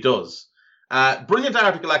 Nobody does. Brilliant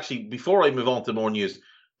article, actually, before I move on to more news.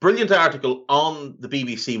 Brilliant article on the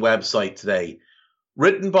BBC website today,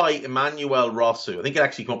 written by Emmanuel Rosu. I think it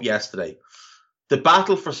actually came up yesterday. The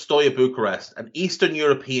battle for Steaua Bucharest, an Eastern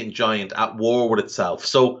European giant at war with itself.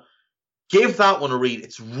 So give that one a read.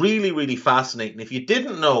 It's really, really fascinating. If you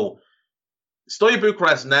didn't know, Steaua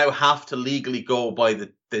Bucharest now have to legally go by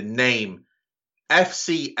the name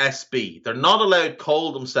FCSB. They're not allowed to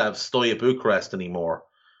call themselves Steaua Bucharest anymore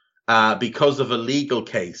because of a legal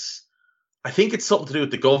case. I think it's something to do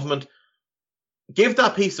with the government. Give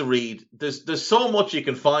that piece a read. There's so much you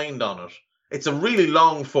can find on it. It's a really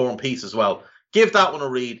long form piece as well. Give that one a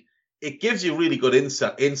read. It gives you really good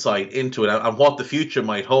insight into it and what the future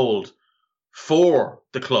might hold for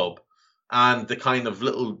the club and the kind of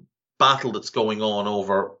little battle that's going on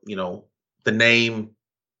over, you know, the name,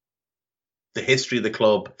 the history of the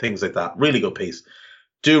club, things like that. Really good piece.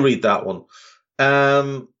 Do read that one.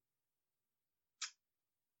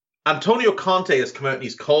 Antonio Conte has come out and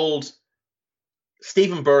he's called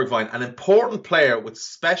Steven Bergwijn an important player with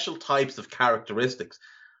special types of characteristics.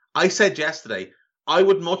 I said yesterday, I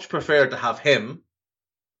would much prefer to have him.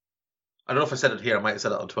 I don't know if I said it here. I might have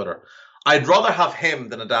said it on Twitter. I'd rather have him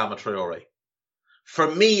than Adama Traore.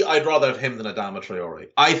 For me, I'd rather have him than Adama Traore.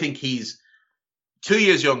 I think he's 2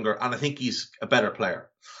 years younger, and I think he's a better player.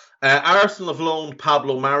 Arsenal have loaned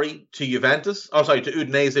Pablo Mari to to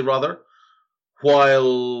Udinese rather,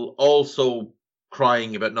 while also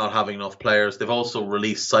crying about not having enough players. They've also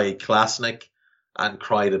released Said Klasnik and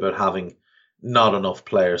cried about having not enough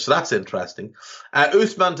players. So that's interesting.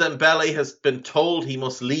 Ousmane Dembele has been told he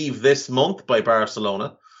must leave this month by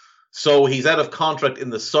Barcelona. So he's out of contract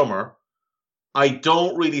in the summer. I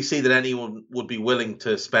don't really see that anyone would be willing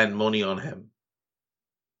to spend money on him.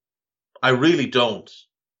 I really don't.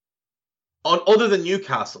 Other than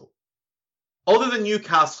Newcastle. Other than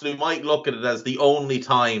Newcastle, who might look at it as the only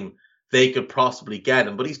time they could possibly get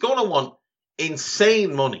him. But he's going to want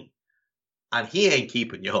insane money. and he ain't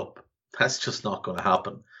keeping you up. That's just not going to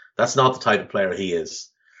happen. That's not the type of player he is.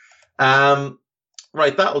 Right,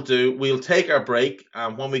 that'll do. We'll take our break,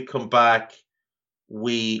 and when we come back,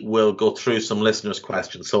 we will go through some listeners'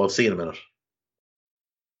 questions. So I'll see you in a minute.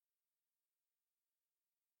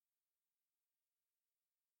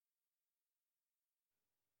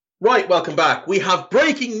 Right, welcome back. We have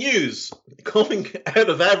breaking news coming out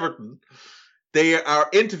of Everton. They are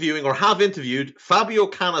interviewing, or have interviewed, Fabio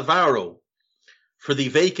Cannavaro for the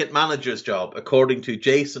vacant manager's job, according to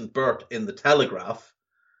Jason Burt in The Telegraph.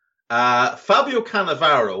 Fabio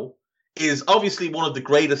Cannavaro is obviously one of the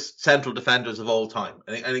greatest central defenders of all time,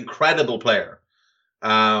 an incredible player.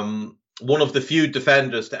 One of the few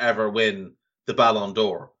defenders to ever win the Ballon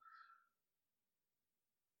d'Or.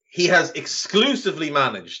 He has exclusively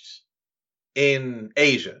managed in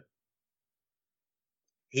Asia.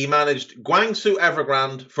 He managed Guangzhou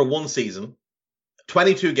Evergrande for one season,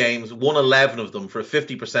 22 games, won 11 of them for a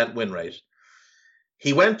 50% win rate.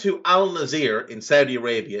 He went to Al Nazir in Saudi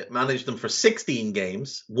Arabia, managed them for 16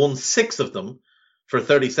 games, won 6 of them for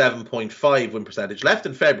 37.5 win percentage. Left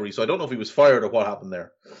in February, so I don't know if he was fired or what happened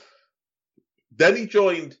there. Then he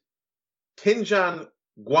joined Tianjin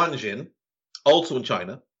Guanjin, also in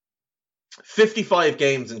China. 55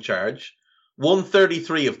 games in charge, won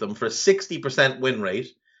 33 of them for a 60% win rate.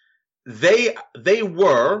 They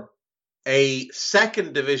were a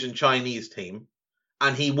second division Chinese team,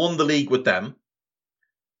 and he won the league with them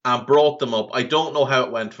and brought them up. I don't know how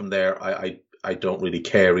it went from there. I don't really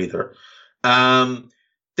care either. Then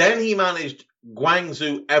he managed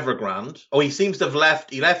Guangzhou Evergrande. Oh, he seems to have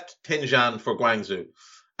left. He left Tianjin for Guangzhou.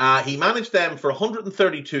 He managed them for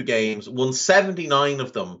 132 games, won 79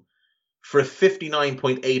 of them for a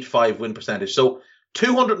 59.85 win percentage. So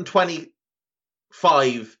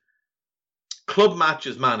 225 club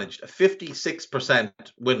matches managed, a 56%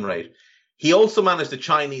 win rate. He also managed the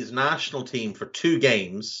Chinese national team for 2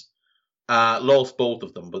 games, lost both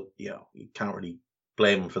of them, but you can't really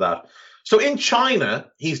blame him for that. So in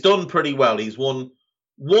China, he's done pretty well. He's won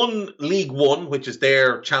League One, which is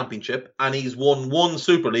their championship, and he's won 1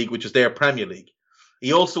 Super League, which is their Premier League.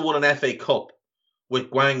 He also won an FA Cup with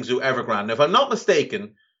Guangzhou Evergrande. Now, if I'm not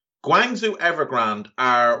mistaken, Guangzhou Evergrande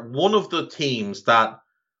are one of the teams that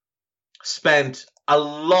spent a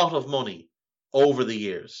lot of money over the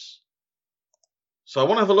years. So I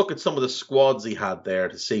want to have a look at some of the squads he had there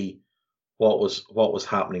to see what was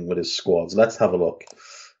happening with his squads. Let's have a look.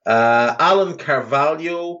 Alan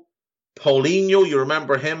Carvalho, Paulinho, you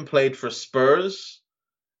remember him, played for Spurs.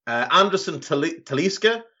 Anderson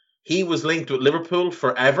Talisca, he was linked with Liverpool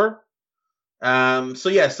forever. So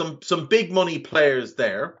yeah, some big money players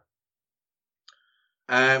there.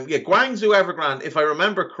 Guangzhou Evergrande, if I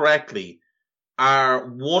remember correctly, are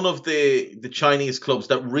one of the Chinese clubs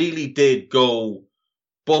that really did go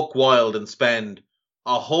buck wild and spend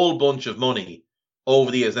a whole bunch of money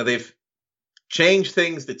over the years. Now they've changed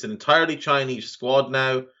things. It's an entirely Chinese squad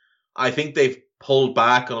now. I think they've pulled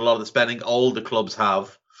back on a lot of the spending. All the clubs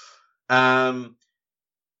have.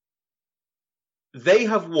 They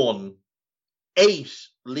have won 8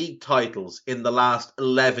 league titles in the last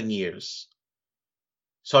 11 years.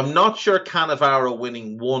 So I'm not sure Cannavaro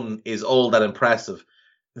winning 1 is all that impressive.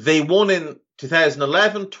 They won in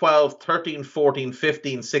 2011, 12, 13, 14,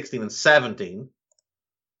 15, 16, and 17.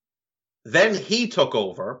 Then he took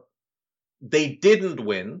over. They didn't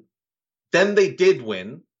win. Then they did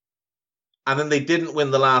win. And then they didn't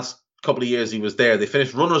win the last couple of years he was there. They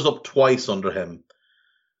finished runners-up twice under him.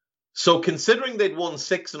 So considering they'd won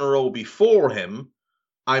 6 in a row before him,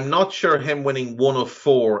 I'm not sure him winning 1 of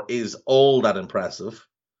 4 is all that impressive.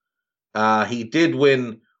 He did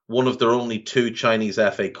win one of their only 2 Chinese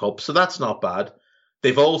FA Cups, so that's not bad.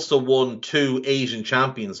 They've also won 2 Asian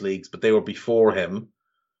Champions Leagues, but they were before him.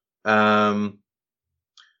 So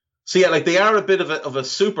yeah, like they are a bit of a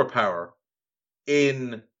superpower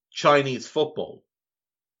in Chinese football.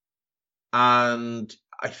 And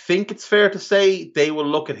I think it's fair to say they will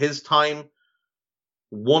look at his time,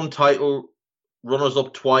 1 title,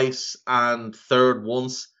 runners-up twice, and 3rd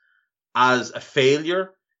once, as a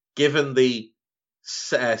failure, given the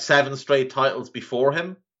 7 straight titles before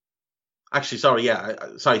him. Actually,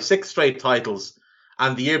 6 straight titles.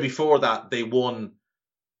 And the year before that, they won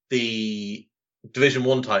the Division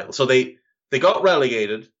 1 title. So they got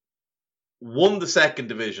relegated, won the 2nd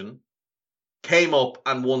division, came up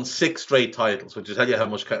and won 6 straight titles, which will tell you how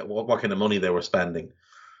much, what kind of money they were spending.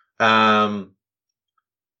 They've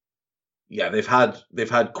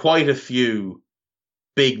had quite a few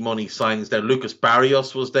big money signings there. Lucas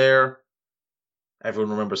Barrios was there.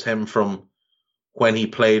 Everyone remembers him from when he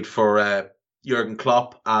played for Jurgen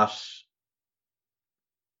Klopp at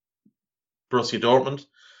Borussia Dortmund.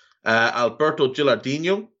 Alberto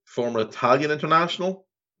Gilardino, former Italian international.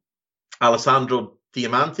 Alessandro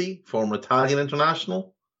Diamanti, former Italian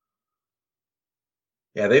international.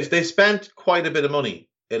 Yeah, they've spent quite a bit of money.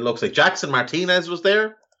 It looks like Jackson Martinez was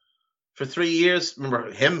there for 3 years.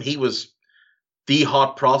 Remember him? He was the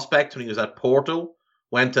hot prospect when he was at Porto.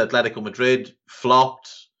 Went to Atletico Madrid,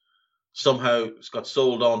 flopped. Somehow got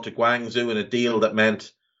sold on to Guangzhou in a deal that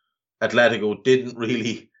meant Atletico didn't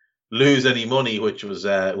really lose any money, which was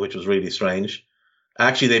really strange.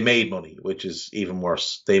 Actually, they made money, which is even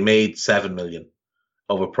worse. They made 7 million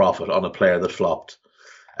of a profit on a player that flopped.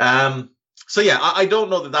 So yeah, I don't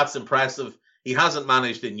know that that's impressive. He hasn't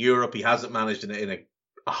managed in Europe. He hasn't managed in a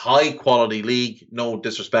high quality league. No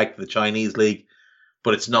disrespect to the Chinese league,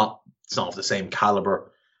 but it's not of the same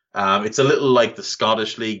caliber. It's a little like the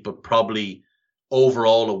Scottish league, but probably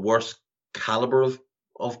overall a worse caliber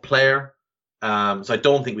of player. So I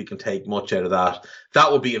don't think we can take much out of that.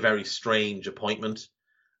 That would be a very strange appointment.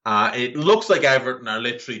 It looks like Everton are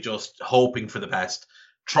literally just hoping for the best,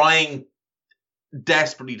 trying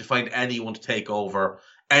desperately to find anyone to take over.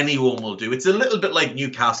 Anyone will do. It's a little bit like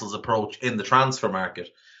Newcastle's approach in the transfer market,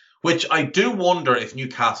 which I do wonder if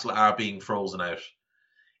Newcastle are being frozen out.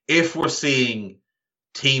 If we're seeing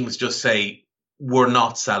teams just say, we're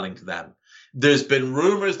not selling to them. There's been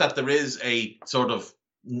rumours that there is a sort of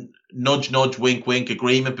nudge, nudge, wink, wink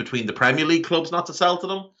agreement between the Premier League clubs not to sell to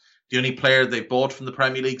them. The only player they bought from the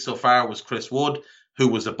Premier League so far was Chris Wood, who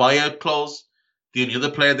was a buyout clause. The only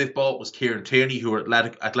other player they've bought was Kieran Tierney, who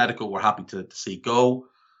Atletico were happy to see go.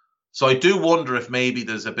 So I do wonder if maybe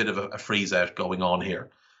there's a bit of a freeze out going on here.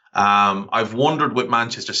 I've wondered with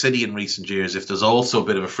Manchester City in recent years if there's also a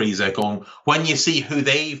bit of a freeze out going. When you see who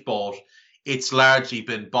they've bought, it's largely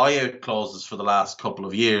been buyout clauses for the last couple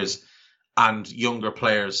of years and younger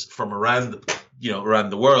players from around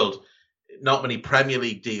the world. Not many Premier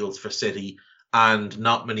League deals for City and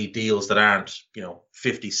not many deals that aren't,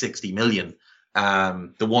 50, 60 million.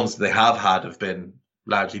 The ones that they have had have been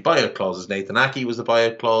largely buyout clauses. Nathan Ake was a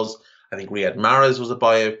buyout clause. I think Riyad Mahrez was a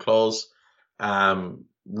buyout clause.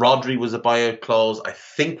 Rodri was a buyout clause. I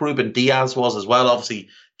think Ruben Diaz was as well. Obviously,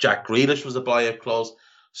 Jack Grealish was a buyout clause.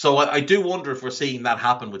 So I do wonder if we're seeing that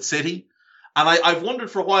happen with City. And I've wondered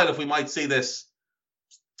for a while if we might see this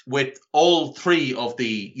with all three of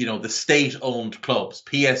the state-owned clubs,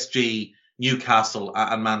 PSG, Newcastle,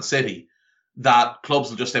 and Man City, that clubs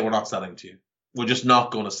will just say, we're not selling to you. We're just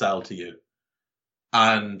not going to sell to you.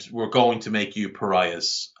 And we're going to make you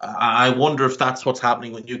pariahs. I wonder if that's what's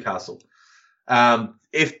happening with Newcastle.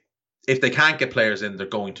 If they can't get players in, they're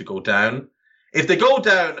going to go down. If they go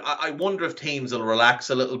down, I wonder if teams will relax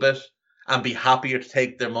a little bit and be happier to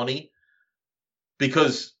take their money.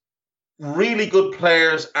 Because really good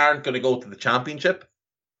players aren't going to go to the Championship.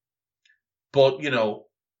 But,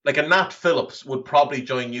 like a Nat Phillips would probably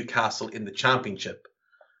join Newcastle in the Championship,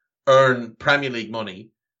 earn Premier League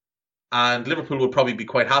money, and Liverpool would probably be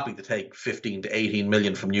quite happy to take 15 to 18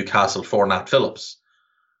 million from Newcastle for Nat Phillips.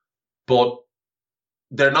 But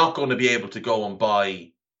they're not going to be able to go and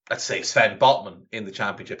buy, let's say, Sven Botman in the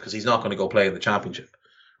Championship because he's not going to go play in the Championship,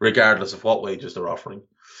 regardless of what wages they're offering.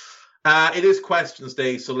 It is questions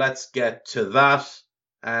day, so let's get to that.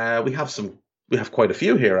 We have quite a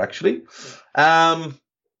few here, actually. Falk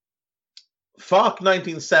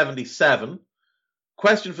 1977.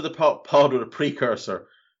 Question for the pod with a precursor.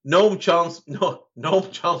 Noam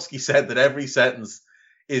Chomsky said that every sentence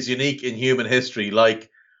is unique in human history, like,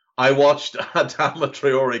 I watched Adama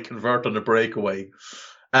Traore convert on a breakaway.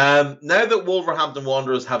 Now that Wolverhampton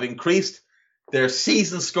Wanderers have increased their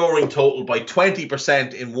season scoring total by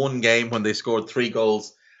 20% in one game when they scored 3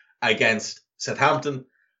 goals against Southampton,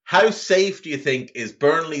 how safe do you think is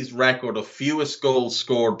Burnley's record of fewest goals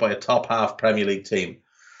scored by a top half Premier League team?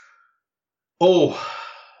 What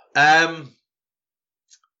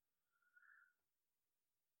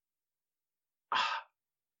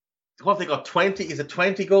have they got? 20? Is it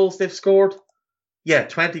 20 goals they've scored? Yeah,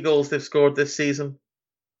 20 goals they've scored this season.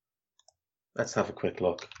 Let's have a quick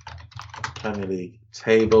look. Premier League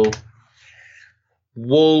table.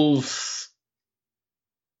 Wolves.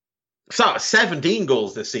 17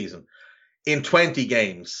 goals this season in 20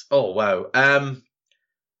 games. Oh, wow.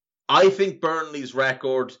 I think Burnley's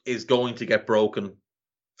record is going to get broken.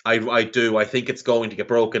 I do. I think it's going to get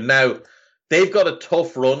broken. Now, they've got a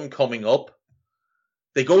tough run coming up.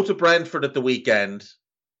 They go to Brentford at the weekend.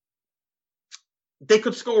 They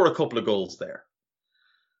could score a couple of goals there.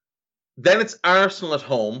 Then it's Arsenal at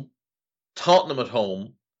home, Tottenham at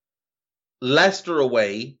home, Leicester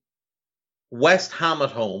away, West Ham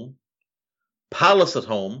at home, Palace at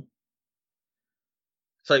home,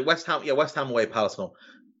 Sorry, West Ham. Yeah, West Ham away, Palace home.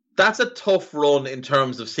 That's a tough run in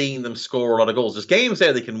terms of seeing them score a lot of goals. There's games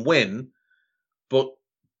there they can win, but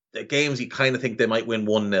the games you kind of think they might win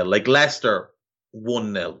 1-0. Like Leicester,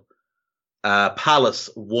 1-0. Palace,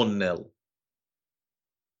 1-0.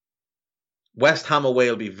 West Ham away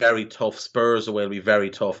will be very tough. Spurs away will be very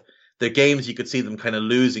tough. The games you could see them kind of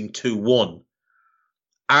losing 2-1.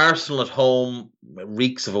 Arsenal at home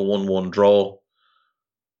reeks of a 1-1 draw.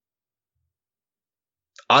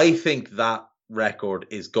 I think that record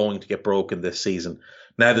is going to get broken this season.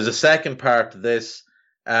 Now, there's a second part to this.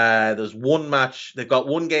 There's one match. They've got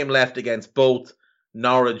one game left against both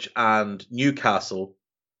Norwich and Newcastle.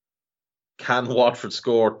 Can Watford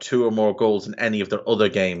score 2 or more goals in any of their other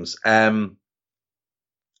games?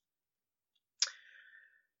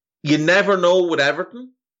 You never know with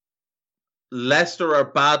Everton. Leicester are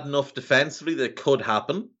bad enough defensively that it could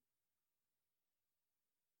happen.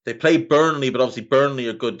 They play Burnley, but obviously Burnley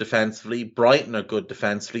are good defensively. Brighton are good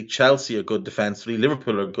defensively. Chelsea are good defensively.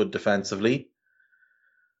 Liverpool are good defensively.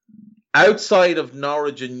 Outside of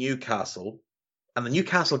Norwich and Newcastle, and the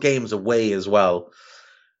Newcastle game's away as well,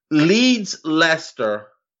 Leeds, Leicester,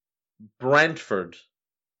 Brentford,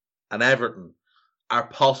 and Everton are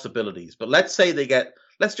possibilities. But let's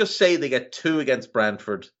just say they get 2 against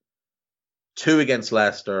Brentford, 2 against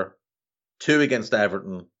Leicester, 2 against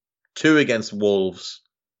Everton, 2 against Wolves,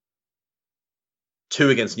 2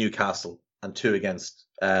 against Newcastle, and 2 against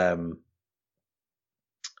Norwich.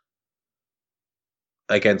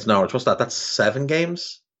 What's that? That's 7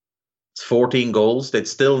 games. It's 14 goals. They'd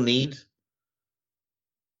still need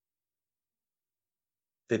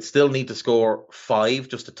to score 5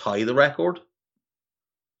 just to tie the record.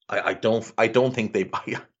 I don't think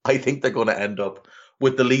I think they're going to end up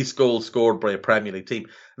with the least goals scored by a Premier League team.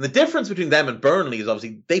 And the difference between them and Burnley is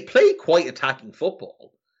obviously they play quite attacking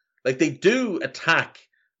football. Like, they do attack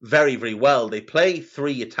very, very well. They play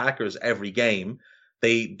 3 attackers every game.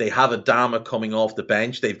 They have Adama coming off the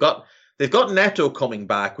bench. They've got Neto coming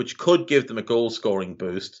back, which could give them a goal scoring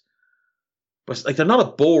boost. But like, they're not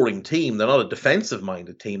a boring team. They're not a defensive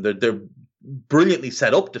minded team. They're brilliantly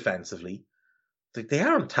set up defensively. They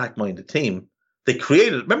are an attack minded team. They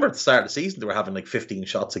created. Remember at the start of the season they were having like 15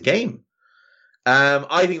 shots a game.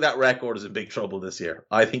 I think that record is in big trouble this year.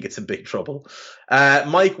 I think it's in big trouble.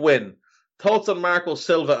 Mike Wynn, thoughts on Marco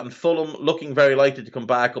Silva and Fulham looking very likely to come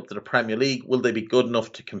back up to the Premier League? Will they be good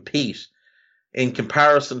enough to compete in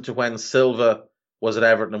comparison to when Silva was at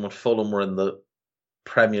Everton and when Fulham were in the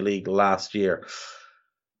Premier League last year?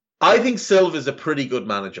 I think Silva is a pretty good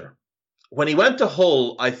manager. When he went to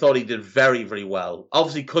Hull, I thought he did very, very well.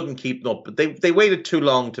 Obviously couldn't keep them up, but they waited too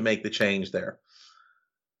long to make the change there.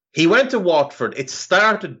 He went to Watford. It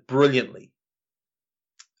started brilliantly.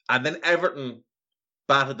 And then Everton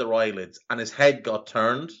batted their eyelids and his head got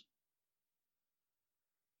turned.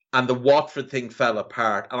 And the Watford thing fell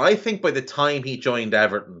apart. And I think by the time he joined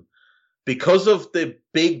Everton, because of the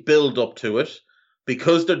big build-up to it,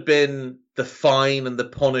 because there'd been the fine and the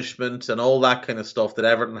punishment and all that kind of stuff that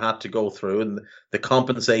Everton had to go through and the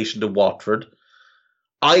compensation to Watford,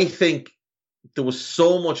 I think there was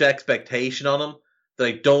so much expectation on him that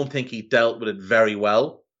I don't think he dealt with it very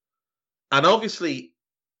well. And obviously,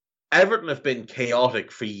 Everton have been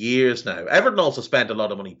chaotic for years now. Everton also spent a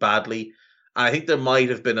lot of money badly. I think there might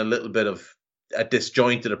have been a little bit of a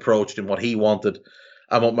disjointed approach in what he wanted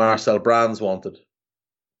and what Marcel Brands wanted.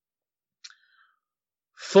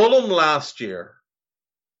 Fulham last year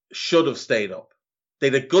should have stayed up. They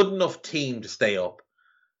had a good enough team to stay up.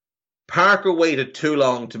 Parker waited too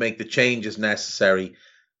long to make the changes necessary,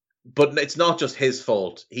 but it's not just his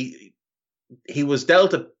fault. He was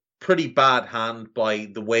dealt a pretty bad hand by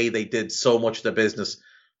the way they did so much of their business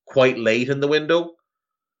quite late in the window.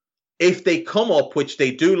 If they come up, which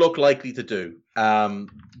they do look likely to do,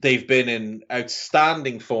 they've been in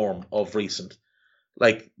outstanding form of recent.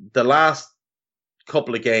 Like the last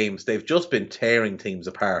couple of games, they've just been tearing teams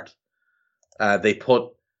apart. They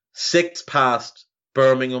put 6 past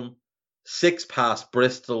Birmingham, 6 past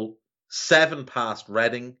Bristol, 7 past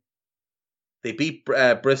Reading. They beat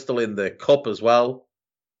Bristol in the cup as well.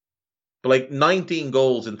 But like 19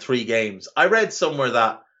 goals in 3 games. I read somewhere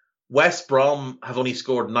that West Brom have only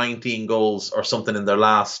scored 19 goals or something in their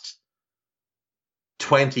last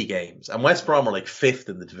 20 games. And West Brom are like 5th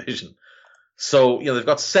in the division. So, they've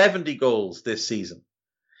got 70 goals this season.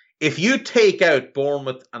 If you take out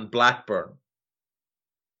Bournemouth and Blackburn,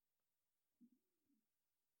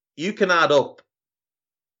 you can add up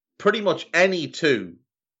pretty much any 2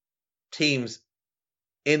 teams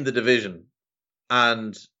in the division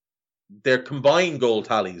and their combined goal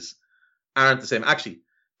tallies aren't the same. Actually,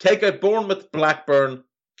 take out Bournemouth, Blackburn,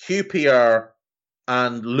 QPR,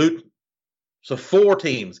 and Luton. So 4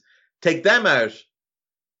 teams. Take them out.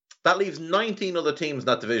 That leaves 19 other teams in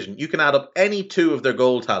that division. You can add up any 2 of their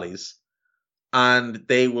goal tallies, and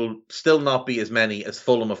they will still not be as many as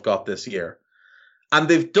Fulham have got this year. And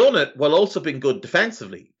they've done it while also being good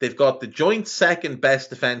defensively. They've got the joint second best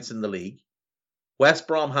defence in the league. West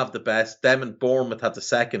Brom have the best. Them and Bournemouth have the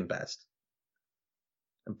second best.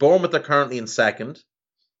 And Bournemouth are currently in second.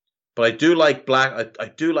 But I do like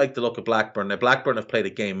the look of Blackburn. Now, Blackburn have played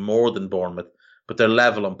a game more than Bournemouth, but they're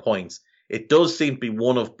level on points. It does seem to be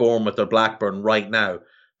one of Bournemouth or Blackburn right now.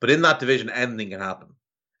 But in that division, anything can happen.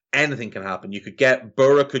 Anything can happen. You could get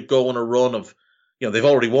Borough could go on a run of, they've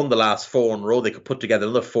already won the last 4 in a row. They could put together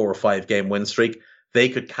another 4 or 5 game win streak. They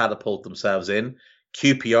could catapult themselves in.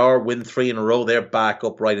 QPR win 3 in a row. They're back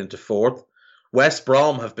up right into 4th. West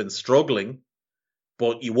Brom have been struggling,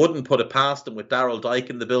 but you wouldn't put it past them with Daryl Dike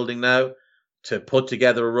in the building now to put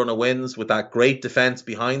together a run of wins with that great defence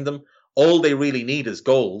behind them. All they really need is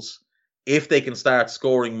goals. If they can start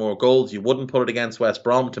scoring more goals, you wouldn't put it against West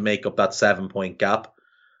Brom to make up that 7-point gap.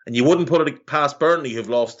 And you wouldn't put it past Burnley, who've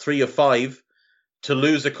lost 3 of 5, to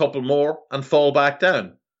lose a couple more and fall back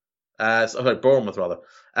down. Bournemouth, rather.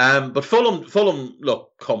 But Fulham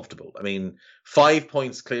look comfortable. I mean, 5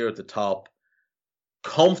 points clear at the top.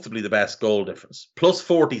 Comfortably the best goal difference. Plus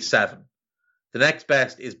 47. The next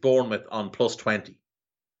best is Bournemouth on plus 20.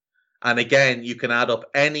 And again, you can add up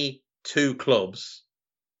any 2 clubs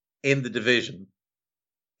in the division.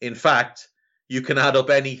 In fact, you can add up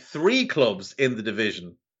any 3 clubs in the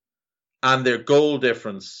division, and their goal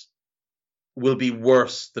difference will be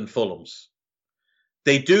worse than Fulham's.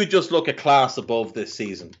 They do just look a class above this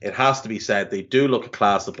season. It has to be said. They do look a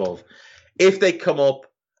class above. If they come up,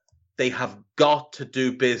 they have got to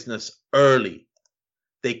do business early.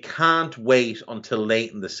 They can't wait until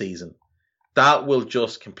late in the season. That will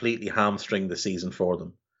just completely hamstring the season for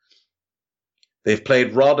them. They've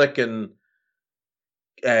played Roddick and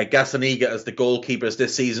Gazzaniga as the goalkeepers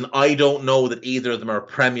this season. I don't know that either of them are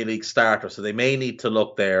Premier League starters, so they may need to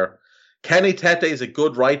look there. Kenny Tete is a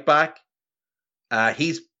good right back.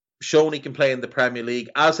 He's shown he can play in the Premier League,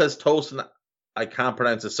 as has Tosin, I can't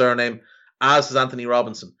pronounce his surname, as has Anthony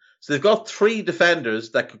Robinson. So they've got 3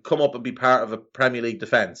 defenders that could come up and be part of a Premier League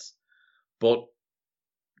defence. But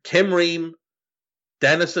Tim Ream,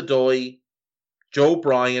 Dennis Odoi, Joe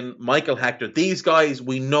Bryan, Michael Hector, these guys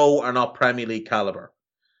we know are not Premier League calibre.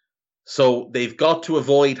 So they've got to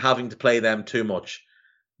avoid having to play them too much.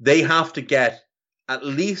 They have to get at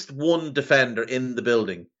least 1 defender in the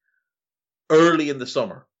building early in the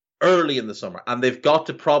summer. And they've got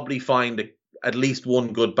to probably find at least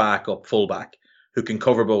 1 good backup fullback who can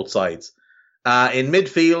cover both sides. In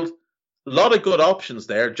midfield, a lot of good options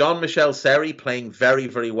there. Jean-Michel Seri playing very,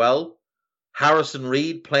 very well. Harrison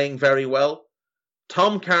Reed playing very well.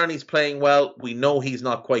 Tom Carney's playing well. We know he's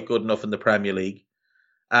not quite good enough in the Premier League.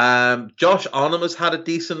 Josh Onum has had a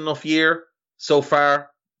decent enough year so far.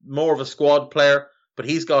 More of a squad player, but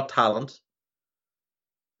he's got talent.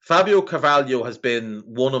 Fabio Carvalho has been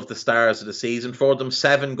one of the stars of the season for them.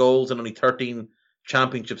 7 goals and only 13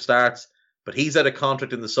 championship starts. But he's out of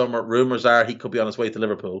contract in the summer. Rumours are he could be on his way to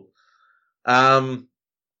Liverpool. Cabano,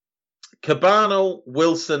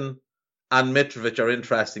 Wilson, and Mitrovic are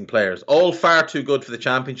interesting players. All far too good for the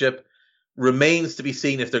Championship. Remains to be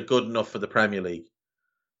seen if they're good enough for the Premier League.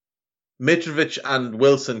 Mitrovic and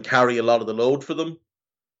Wilson carry a lot of the load for them.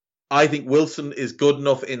 I think Wilson is good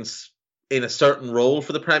enough in a certain role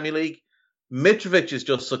for the Premier League. Mitrovic is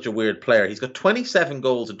just such a weird player. He's got 27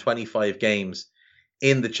 goals in 25 games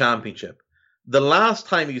in the Championship. The last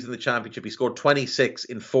time he was in the Championship, he scored 26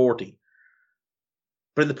 in 40.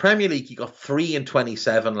 But in the Premier League, he got 3 in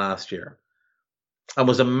 27 last year and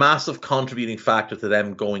was a massive contributing factor to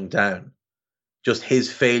them going down. Just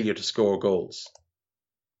his failure to score goals.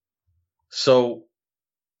 So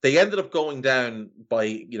they ended up going down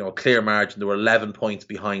by, a clear margin. They were 11 points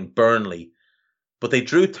behind Burnley, but they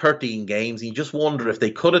drew 13 games. And you just wonder if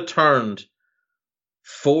they could have turned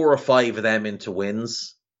 4 or 5 of them into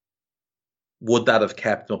wins, would that have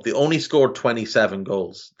kept them up? They only scored 27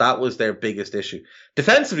 goals. That was their biggest issue.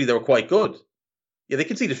 Defensively, they were quite good. Yeah, they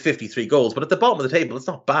conceded 53 goals, but at the bottom of the table, it's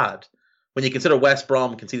not bad. When you consider West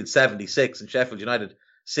Brom conceded 76 and Sheffield United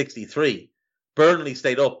 63. Burnley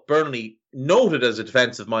stayed up. Burnley, noted as a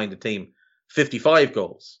defensive-minded team, 55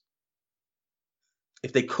 goals.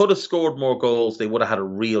 If they could have scored more goals, they would have had a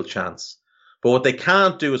real chance. But what they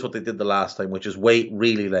can't do is what they did the last time, which is wait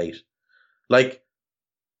really late. Like,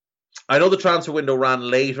 I know the transfer window ran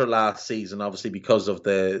later last season, obviously because of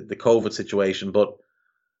the COVID situation, but,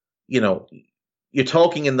 you're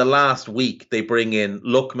talking in the last week, they bring in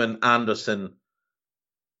Lookman, Anderson,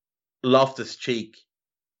 Loftus-Cheek,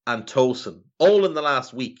 and Tosin, all in the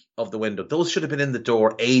last week of the window. Those should have been in the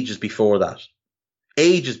door ages before that.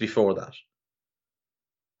 Ages before that.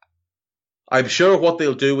 I'm sure what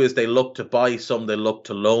they'll do is they look to buy some, they look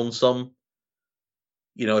to loan some.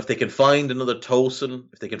 You know, if they can find another Tosin,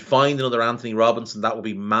 if they can find another Anthony Robinson, that will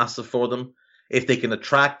be massive for them. If they can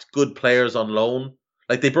attract good players on loan,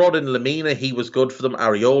 like they brought in Lamina, he was good for them.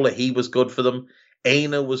 Areola, he was good for them.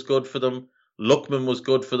 Aina was good for them. Lookman was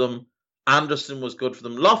good for them. Anderson was good for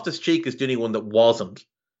them. Loftus-Cheek is the only one that wasn't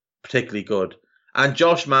particularly good. And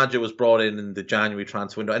Josh Maja was brought in the January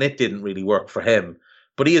transfer window, and it didn't really work for him.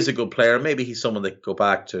 But he is a good player. Maybe he's someone they could go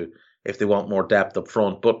back to if they want more depth up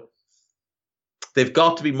front. But they've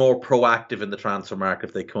got to be more proactive in the transfer market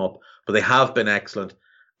if they come up. But they have been excellent.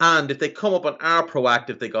 And if they come up and are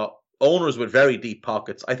proactive, they got owners with very deep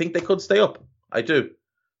pockets. I think they could stay up. I do.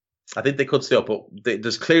 I think they could stay up. But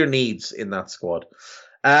there's clear needs in that squad.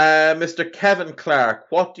 Mr. Kevin Clark,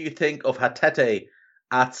 what do you think of Hatete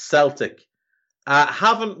at Celtic?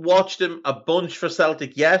 Haven't watched him a bunch for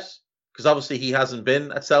Celtic yet, because obviously he hasn't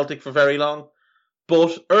been at Celtic for very long.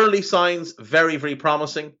 But early signs, very, very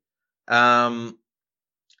promising.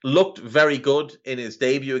 Looked very good in his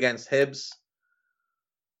debut against Hibs.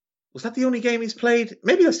 Was that the only game he's played?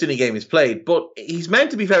 Maybe that's the only game he's played, but he's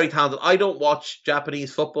meant to be very talented. I don't watch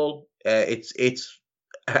Japanese football. It's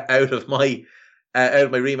out of my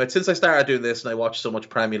remit. Since I started doing this and I watch so much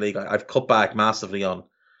Premier League, I've cut back massively on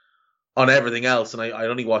everything else, and I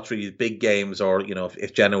only watch really big games, or you know,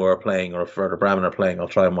 if Genoa are playing or if Werder Bremen are playing, I'll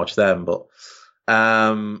try and watch them. But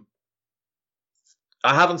I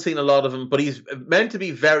haven't seen a lot of him, but he's meant to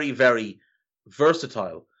be very, very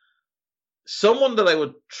versatile. Someone that I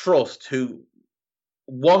would trust who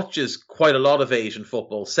watches quite a lot of Asian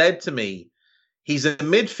football said to me, he's a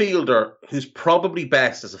midfielder who's probably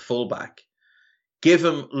best as a fullback. Give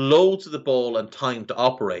him loads of the ball and time to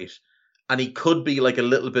operate, and he could be like a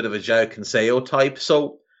little bit of a João Cancelo type.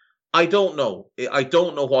 So I don't know. I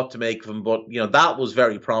don't know what to make of him, but you know, that was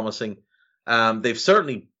very promising. They've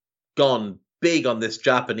certainly gone big on this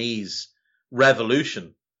Japanese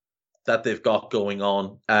revolution that they've got going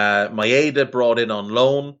on. Maeda brought in on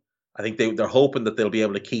loan. I think they're hoping that they'll be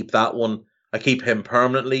able to keep that one. Keep him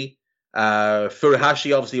permanently.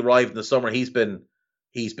 Furuhashi obviously arrived in the summer. He's been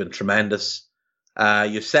tremendous.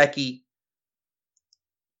 Yoseki,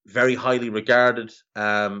 very highly regarded,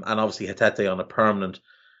 and obviously Hatete on a permanent.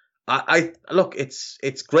 I look,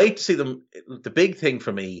 it's great to see them. The big thing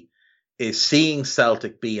for me is seeing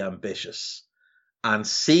Celtic be ambitious and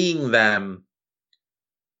seeing them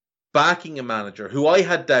backing a manager who I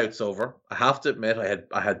had doubts over. I have to admit,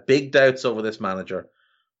 I had big doubts over this manager,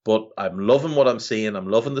 but I'm loving what I'm seeing. I'm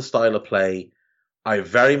loving the style of play. I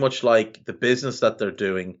very much like the business that they're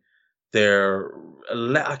doing.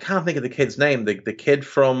 I can't think of the kid's name. The kid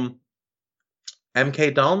from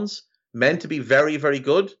MK Dons, meant to be very, very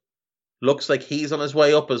good. Looks like he's on his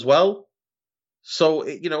way up as well. So,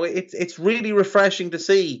 you know, it's really refreshing to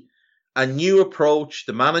see a new approach,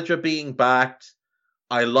 the manager being backed.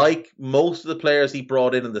 I like most of the players he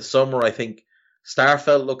brought in the summer. I think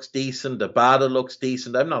Starfelt looks decent. Abada looks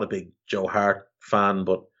decent. I'm not a big Joe Hart fan,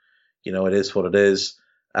 but, you know, it is what it is.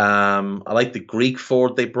 I like the Greek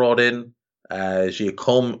forward they brought in,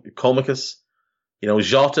 Giacomakis. You know,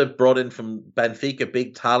 Jota brought in from Benfica,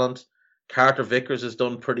 big talent. Carter Vickers has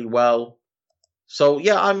done pretty well. So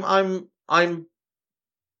yeah,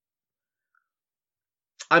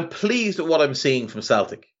 I'm pleased with what I'm seeing from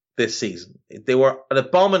Celtic this season. They were an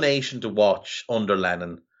abomination to watch under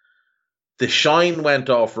Lennon. The shine went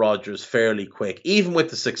off Rodgers fairly quick. Even with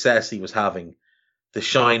the success he was having, the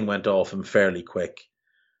shine went off him fairly quick.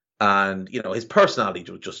 And, you know, his personality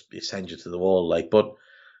would just send you to the wall. But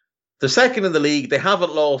they're second in the league. They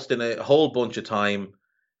haven't lost in a whole bunch of time.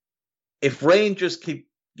 If Rangers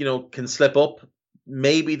can slip up,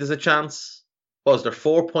 maybe there's a chance. Was there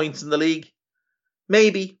 4 points in the league?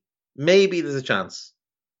 Maybe there's a chance.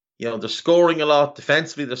 You know, they're scoring a lot.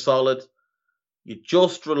 Defensively, they're solid. You're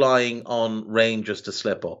just relying on Rangers to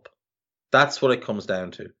slip up. That's what it comes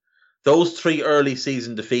down to. Those 3 early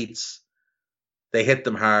season defeats, they hit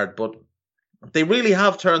them hard, but they really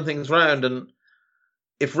have turned things around. And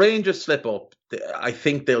if Rangers slip up, I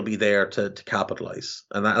think they'll be there to capitalise.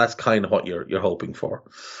 And that's kind of what you're hoping for.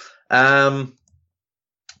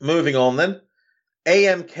 Moving on then.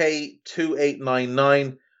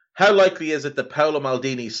 AMK2899. How likely is it that Paolo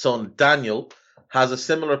Maldini's son, Daniel, has a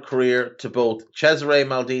similar career to both Cesare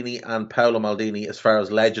Maldini and Paolo Maldini as far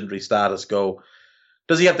as legendary status go?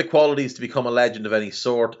 Does he have the qualities to become a legend of any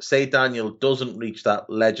sort? Say Daniel doesn't reach that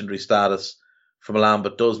legendary status for Milan,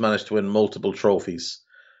 but does manage to win multiple trophies.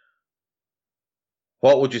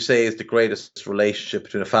 What would you say is the greatest relationship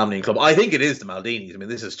between a family and club? I think it is the Maldinis. I mean,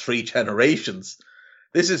 this is 3 generations.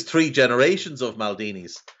 This is 3 generations of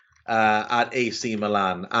Maldinis at AC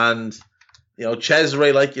Milan. And, you know,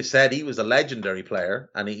 Cesare, like you said, he was a legendary player.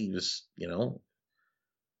 And he was, you know,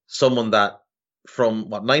 someone that from,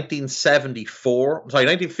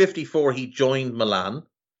 1954, he joined Milan.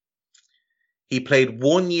 He played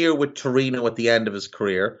 1 year with Torino at the end of his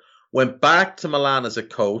career, went back to Milan as a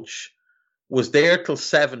coach, was there till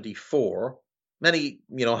 74. Then he,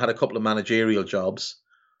 you know, had a couple of managerial jobs.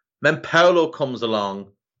 Then Paolo comes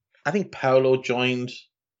along. I think Paolo joined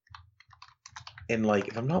in, like,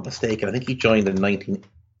 if I'm not mistaken, I think he joined in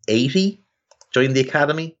 1980, joined the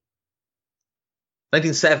academy.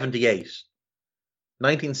 1978.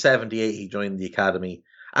 1978 he joined the academy.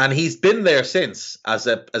 And he's been there since as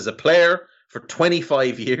a player for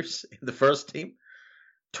 25 years in the first team.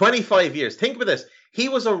 25 years. Think about this. He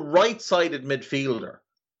was a right-sided midfielder,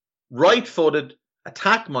 right-footed,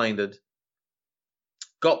 attack-minded,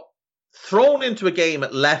 got thrown into a game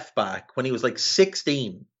at left-back when he was like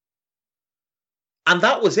 16. And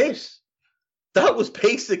that was it. That was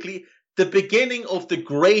basically the beginning of the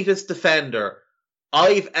greatest defender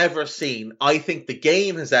I've ever seen. I think the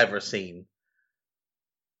game has ever seen.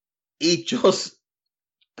 He just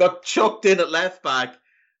got chucked in at left-back,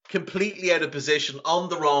 completely out of position on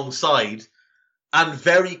the wrong side, and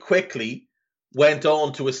very quickly went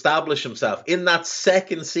on to establish himself. In that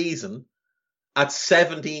second season, at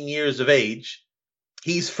 17 years of age,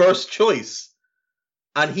 he's first choice.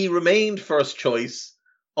 And he remained first choice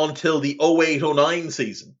until the 08-09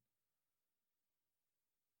 season.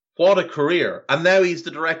 What a career. And now he's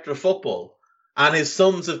the director of football. And his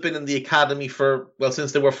sons have been in the academy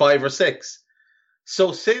since they were 5 or 6.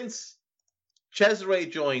 So since Cesare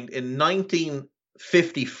joined in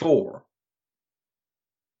 1954,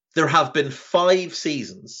 there have been 5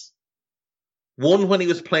 seasons. 1 when he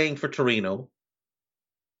was playing for Torino.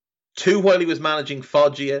 2 while he was managing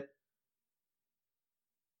Foggia.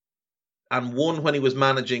 And 1 when he was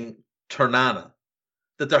managing Ternana.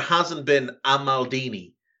 That there hasn't been a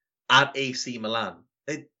Maldini at AC Milan.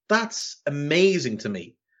 That's amazing to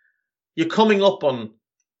me. You're coming up on,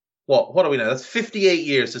 what are we now? That's 58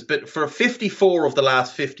 years. There's been, for 54 of the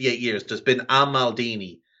last 58 years, there's been a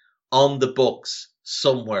Maldini on the books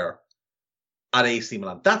somewhere at AC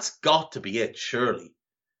Milan. That's got to be it, surely.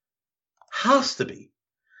 Has to be.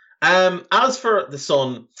 As for the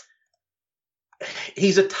son,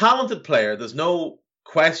 he's a talented player. There's no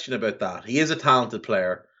question about that. He is a talented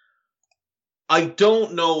player. I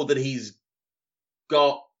don't know that he's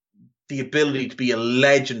got the ability to be a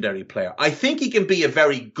legendary player. I think he can be a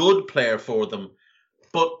very good player for them,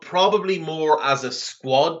 but probably more as a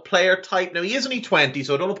squad player type. Now, he is only 20,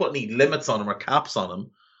 so I don't want to put any limits on him or caps on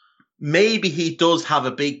him. Maybe he does have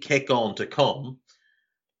a big kick on to come.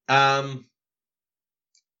 I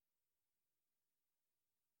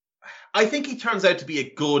think he turns out to be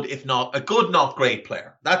a good, not great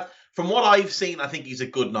player. That, from what I've seen, I think he's a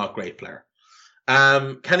good, not great player.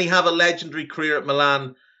 Can he have a legendary career at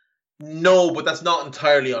Milan? No, but that's not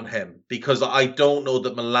entirely on him, because I don't know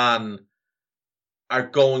that Milan are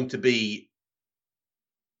going to be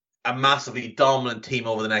a massively dominant team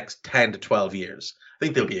over the next 10 to 12 years. I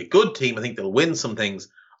think they'll be a good team. I think they'll win some things.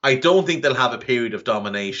 I don't think they'll have a period of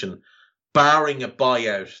domination, barring a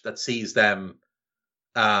buyout that sees them,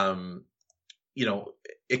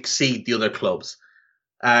 exceed the other clubs.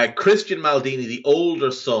 Christian Maldini, the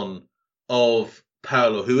older son of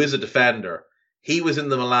Paolo, who is a defender, he was in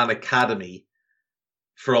the Milan academy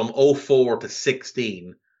from 04 to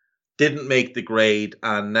 16, didn't make the grade,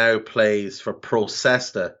 and now plays for Pro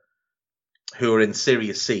Sesta, who are in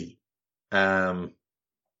Serie C. So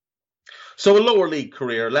a lower league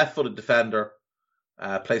career, left-footed defender,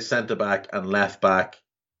 plays centre-back and left-back.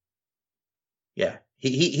 Yeah,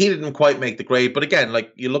 he didn't quite make the grade, but again,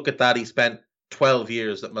 like, you look at that, he spent 12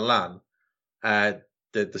 years at Milan. The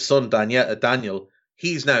son, Daniel,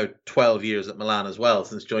 he's now 12 years at Milan as well,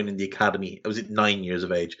 since joining the academy. Was it 9 years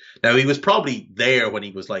of age? Now, he was probably there when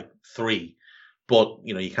he was like 3, but,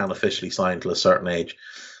 you can't officially sign until a certain age.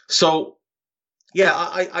 So, yeah,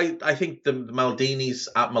 I think the Maldinis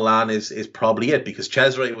at Milan is probably it, because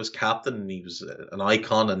Cesare was captain and he was an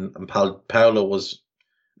icon, and Paolo was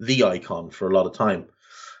the icon for a lot of time.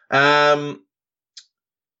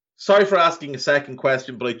 Sorry for asking a second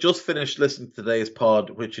question, but I just finished listening to today's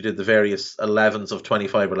pod, which you did the various 11s of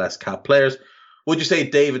 25 or less cap players. Would you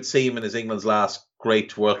say David Seaman is England's last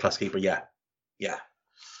great world-class keeper? Yeah.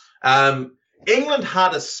 England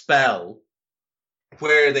had a spell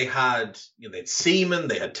where they had Seaman,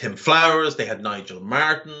 they had Tim Flowers, they had Nigel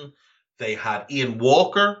Martyn, they had Ian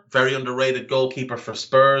Walker, very underrated goalkeeper for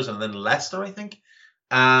Spurs, and then Leicester, I think.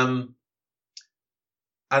 And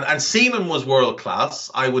Seaman was world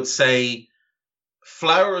class. I would say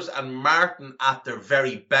Flowers and Martyn at their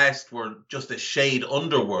very best were just a shade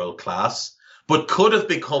under world class, but could have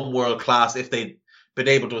become world class if they'd been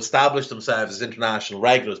able to establish themselves as international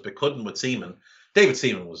regulars, but couldn't with Seaman. David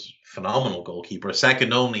Seaman was a phenomenal goalkeeper,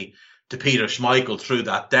 second only to Peter Schmeichel through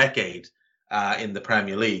that decade in the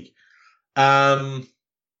Premier League.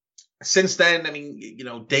 Since then, I mean,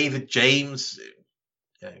 David James,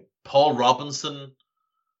 Paul Robinson,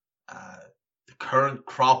 the current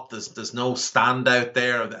crop, there's no standout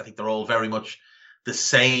there. I think they're all very much the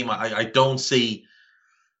same. I don't see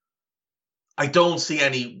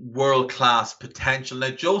any world-class potential. Now,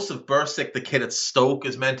 Joseph Bursick, the kid at Stoke,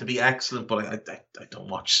 is meant to be excellent, but I don't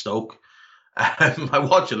watch Stoke. I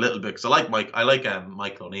watch a little bit because I like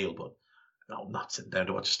Michael O'Neill, but no, I'm not sitting down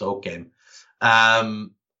to watch a Stoke game. I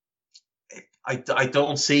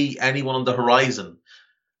don't see anyone on the horizon.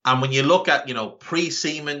 And when you look at,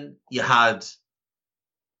 pre-Seaman, you had,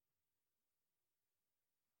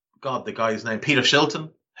 the guy's name, Peter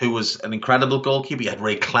Shilton, who was an incredible goalkeeper. You had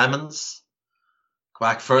Ray Clemens.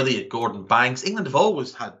 Back further, you had Gordon Banks. England have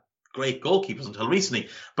always had great goalkeepers until recently.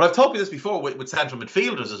 But I've talked about this before with central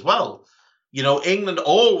midfielders as well. England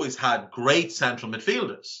always had great central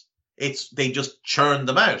midfielders. They just churned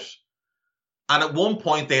them out. And at one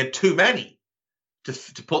point, they had too many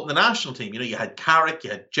to put in the national team. You had Carrick,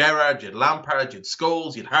 you had Gerrard, you had Lampard, you had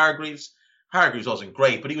Scholes, you had Hargreaves. Hargreaves wasn't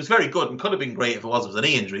great, but he was very good and could have been great if it wasn't for the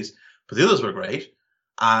knee injuries. But the others were great.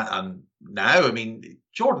 And now, I mean,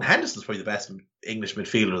 Jordan Henderson's probably the best English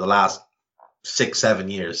midfielder of the last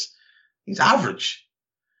 6-7 years. He's average.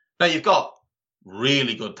 Now, you've got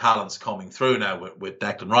really good talents coming through now with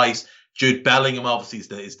Declan Rice. Jude Bellingham,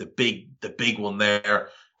 obviously, is the big one there.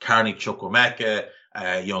 Carney Chukwuemeka,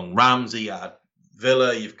 young Ramsey at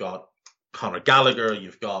Villa. You've got Conor Gallagher.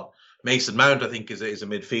 You've got Mason Mount, I think, is a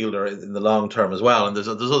midfielder in the long term as well. And there's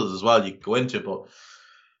others as well you could go into, but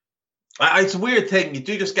it's a weird thing. You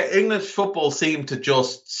do just get English football seem to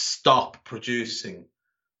just stop producing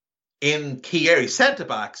in key areas.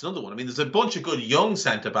 Centre-backs, another one. I mean, there's a bunch of good young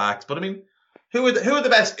centre-backs, but I mean, who are the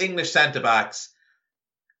best English centre-backs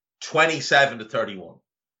 27 to 31?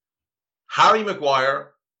 Harry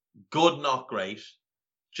Maguire, good, not great.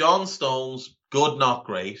 John Stones, good, not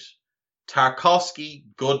great. Tarkowski,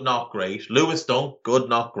 good, not great. Lewis Dunk, good,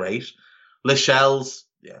 not great. Lascelles,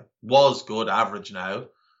 was good, average now.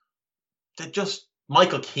 They're just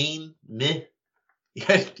Michael Keane, meh.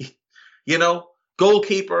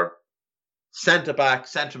 Goalkeeper, centre-back,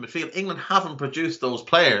 centre midfield. England haven't produced those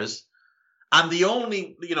players. And the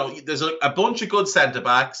only, there's a bunch of good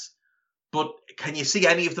centre-backs, but can you see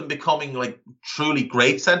any of them becoming like truly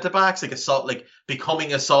great centre-backs, like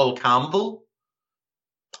becoming a Sol Campbell?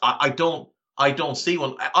 I don't see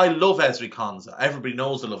one. I love Ezri Konsa. Everybody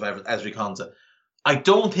knows I love Ezri Konsa. I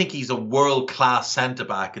don't think he's a world-class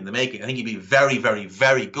centre-back in the making. I think he'd be very, very,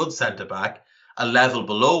 very good centre-back, a level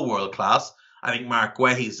below world-class. I think Mark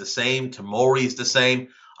Guehi's the same. Tomori's the same.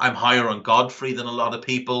 I'm higher on Godfrey than a lot of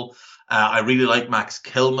people. I really like Max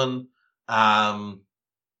Kilman. But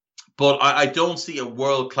I don't see a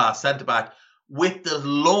world-class centre-back, with the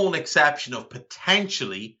lone exception of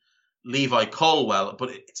potentially Levi Colwill.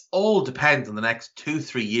 But it's all depends on the next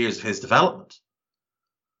 2-3 years of his development.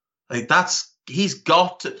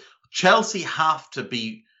 Chelsea have to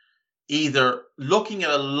be either looking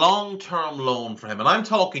at a long-term loan for him, and I'm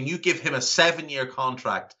talking you give him a 7-year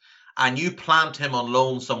contract and you plant him on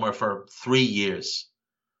loan somewhere for 3 years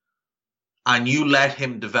and you let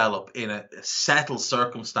him develop in a settled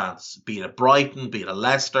circumstance, be it at Brighton, be it at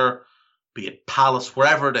Leicester, be it Palace,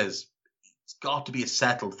 wherever it is. It's got to be a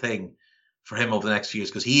settled thing for him over the next few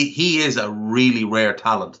years, because he is a really rare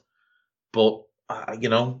talent. But I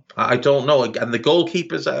don't know. And the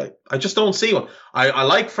goalkeepers, I just don't see one. I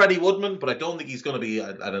like Freddie Woodman, but I don't think he's going to be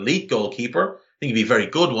an elite goalkeeper. I think he'd be a very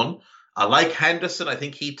good one. I like Henderson. I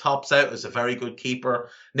think he tops out as a very good keeper.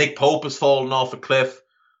 Nick Pope has fallen off a cliff.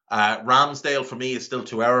 Ramsdale, for me, is still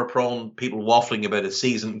too error-prone. People waffling about his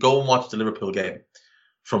season. Go and watch the Liverpool game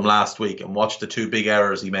from last week and watch the 2 big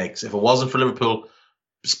errors he makes. If it wasn't for Liverpool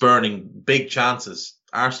spurning big chances,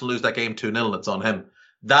 Arsenal lose that game 2-0, it's on him.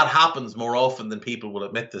 That happens more often than people will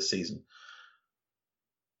admit this season.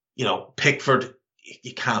 Pickford,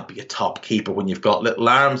 you can't be a top keeper when you've got little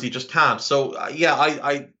arms. You just can't. So,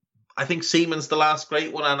 I think Seaman's the last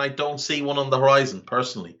great one, and I don't see one on the horizon,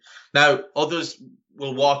 personally. Now, others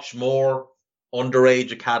will watch more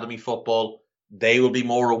underage academy football. They will be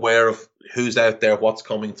more aware of who's out there, what's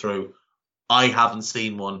coming through. I haven't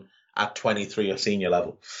seen one at 23 or senior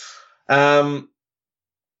level.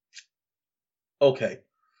 Okay.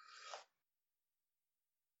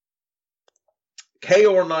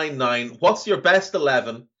 KR99, what's your best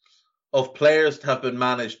 11 of players to have been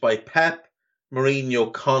managed by Pep,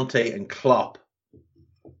 Mourinho, Conte, and Klopp?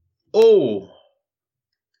 Oh,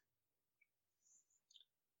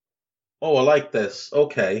 I like this.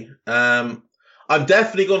 Okay. I'm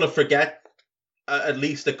definitely going to forget at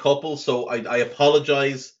least a couple, so I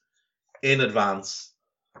apologize in advance.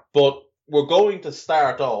 But we're going to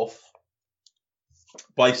start off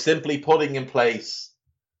by simply putting in place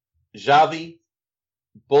Xavi,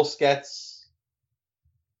 Busquets,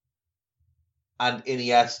 and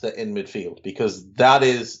Iniesta in midfield, because that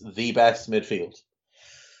is the best midfield.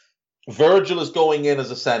 Virgil is going in as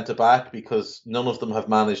a centre-back because none of them have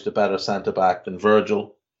managed a better centre-back than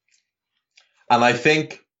Virgil. And I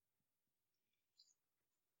think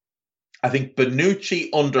Bonucci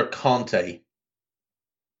under Conte.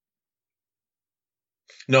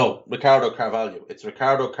 No, Ricardo Carvalho. It's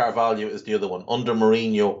Ricardo Carvalho is the other one, under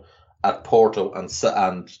Mourinho at Porto and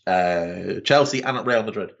Chelsea and at Real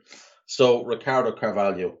Madrid. So Ricardo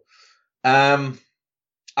Carvalho. I'm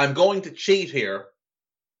going to cheat here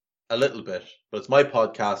a little bit, but it's my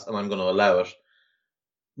podcast and I'm going to allow it.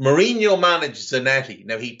 Mourinho managed Zanetti.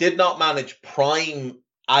 Now, he did not manage prime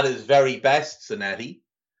at his very best Zanetti,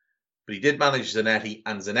 but he did manage Zanetti,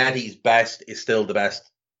 and Zanetti's best is still the best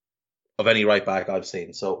of any right back I've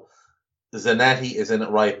seen. So Zanetti is in at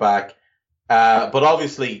right back. But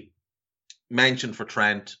obviously, mention for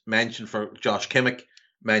Trent, mention for Josh Kimmich,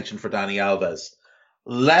 mention for Dani Alves.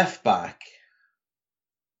 Left back.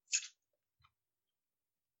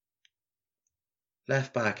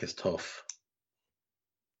 Left back is tough.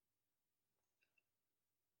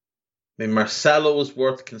 I mean, Marcelo was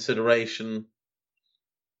worth consideration.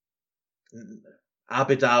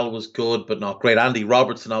 Abidal was good, but not great. Andy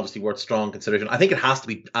Robertson, obviously, worth strong consideration. I think it has to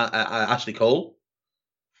be Ashley Cole.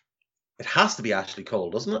 It has to be Ashley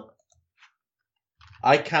Cole, doesn't it?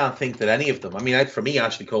 I can't think that any of them. I mean, for me,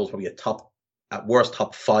 Ashley Cole's probably at worst,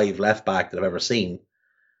 top 5 left back that I've ever seen.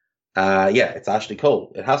 Yeah, it's Ashley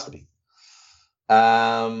Cole. It has to be.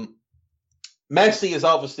 Messi is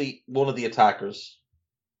obviously one of the attackers.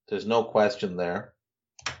 There's no question there.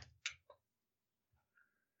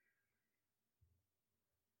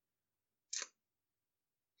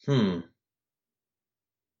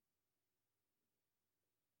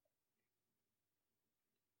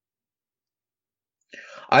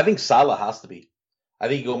 I think Salah has to be. I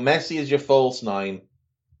think you go Messi as your false 9,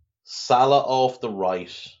 Salah off the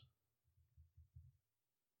right,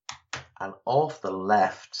 and off the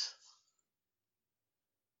left.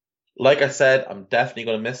 Like I said, I'm definitely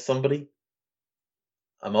going to miss somebody.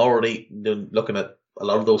 I'm already looking at a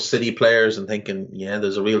lot of those City players and thinking, yeah,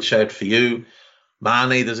 there's a real shout for you.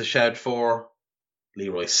 Mane, there's a shout for.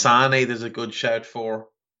 Leroy Sané, there's a good shout for.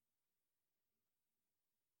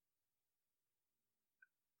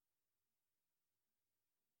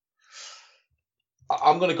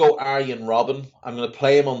 I'm going to go Arjen Robben. I'm going to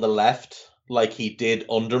play him on the left like he did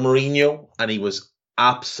under Mourinho, and he was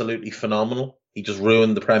absolutely phenomenal. He just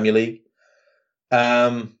ruined the Premier League.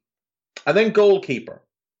 And then goalkeeper.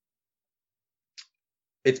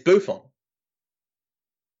 It's Buffon.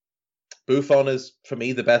 Buffon is, for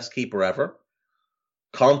me, the best keeper ever.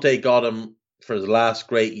 Conte got him for his last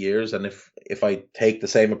great years, and if I take the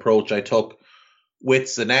same approach I took with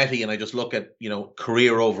Zanetti and I just look at,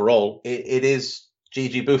 career overall, it is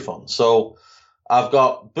Gigi Buffon. So I've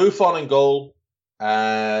got Buffon in goal,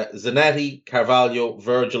 Zanetti, Carvalho,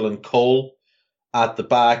 Virgil and Cole at the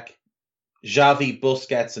back, Xavi,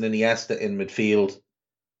 Busquets and Iniesta in midfield,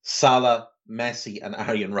 Salah, Messi and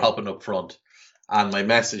Arjen Robben up front. And my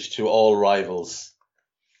message to all rivals,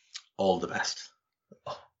 all the best.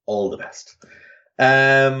 All the best.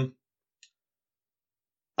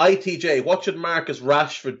 ITJ, what should Marcus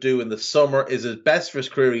Rashford do in the summer? Is it best for his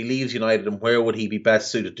career he leaves United, and where would he be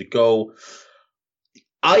best suited to go?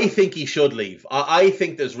 I think he should leave. I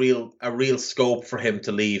think there's a real scope for him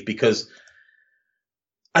to leave, because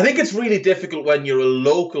I think it's really difficult when you're a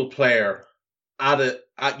local player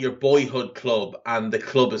at your boyhood club and the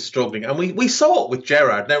club is struggling. And we saw it with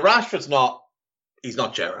Gerrard. Now, Rashford's he's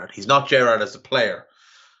not Gerrard. He's not Gerrard as a player.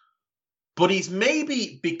 But he's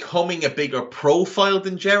maybe becoming a bigger profile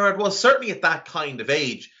than Gerrard was, certainly at that kind of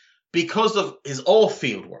age, because of his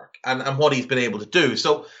off-field work and what he's been able to do.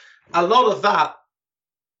 So a lot of that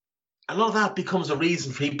becomes a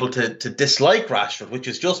reason for people to dislike Rashford, which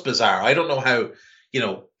is just bizarre. I don't know how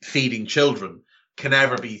feeding children can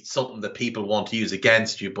ever be something that people want to use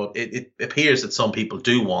against you. But it appears that some people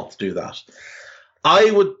do want to do that.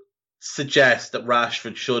 I would suggest that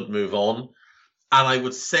Rashford should move on. And I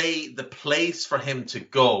would say the place for him to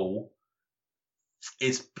go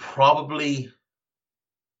is probably...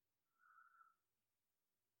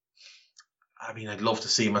 I'd love to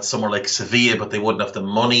see him at somewhere like Sevilla, but they wouldn't have the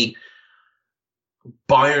money.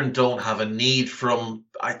 Bayern don't have a need for him.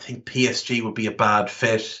 I think PSG would be a bad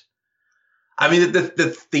fit.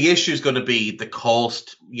 The issue is going to be the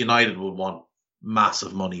cost. United would want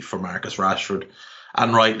massive money for Marcus Rashford,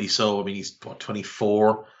 and rightly so. He's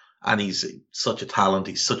 24, and he's such a talent.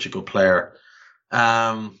 He's such a good player.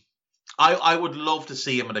 I would love to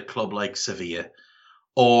see him at a club like Sevilla,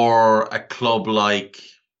 or a club like...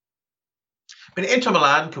 Inter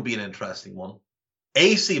Milan could be an interesting one.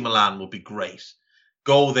 AC Milan would be great.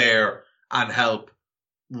 Go there and help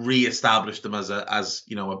re-establish them as a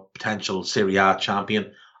potential Serie A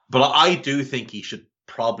champion. But I do think he should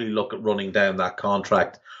probably look at running down that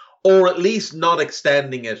contract, or at least not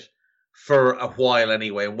extending it for a while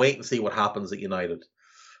anyway, and wait and see what happens at United.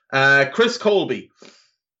 Chris Colby.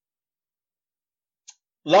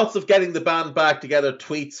 Lots of getting the band back together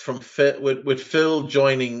tweets from with Phil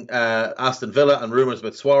joining Aston Villa, and rumours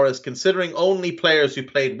about Suarez. Considering only players who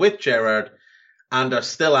played with Gerrard and are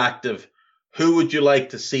still active, who would you like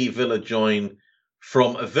to see Villa join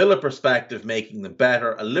from a Villa perspective, making them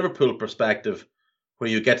better, a Liverpool perspective,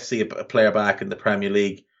 where you get to see a player back in the Premier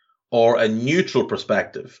League, or a neutral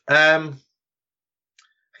perspective? The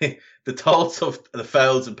thoughts of the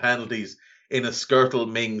fouls and penalties in a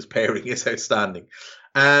Skirtle-Mings pairing is outstanding.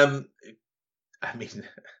 Imagine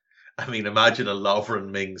a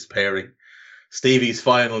Lovren-Mings pairing. Stevie's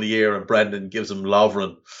final year and Brendan gives him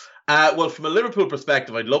Lovren. Well, from a Liverpool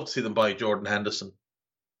perspective, I'd love to see them buy Jordan Henderson.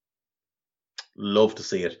 Love to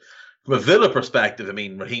see it. From a Villa perspective,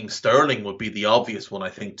 Raheem Sterling would be the obvious one, I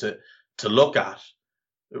think, to look at.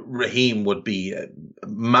 Raheem would be a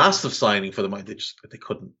massive signing for them. They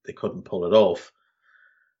couldn't pull it off.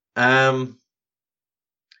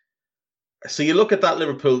 So you look at that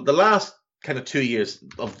Liverpool, the last kind of 2 years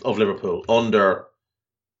of Liverpool under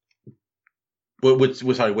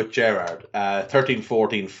with Gerrard, 13,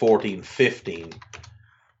 14, 14, 15.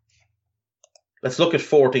 Let's look at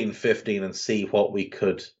 14, 15 and see what we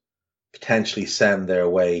could potentially send their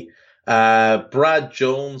way. Brad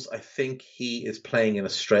Jones, I think he is playing in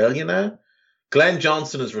Australia now. Glenn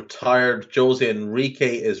Johnson is retired. Jose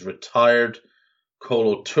Enrique is retired.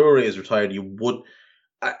 Kolo Toure is retired. You wouldn't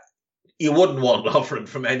want Lovren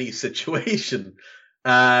from any situation.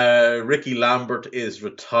 Ricky Lambert is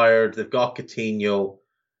retired. They've got Coutinho,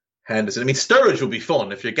 Henderson. Sturridge would be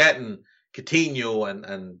fun. If you're getting Coutinho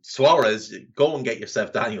and Suarez, go and get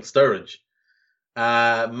yourself Daniel Sturridge.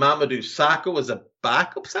 Mamadou Sakho is a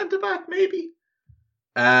backup centre-back, maybe.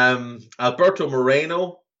 Alberto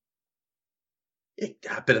Moreno.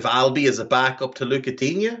 A bit of Albi as a backup to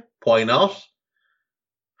Lucatinha. Why not?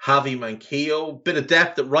 Javi Manquillo, bit of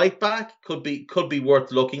depth at right back, could be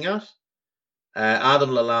worth looking at. Adam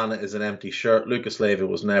Lallana is an empty shirt. Lucas Leiva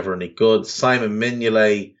was never any good. Simon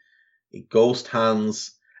Mignolet, ghost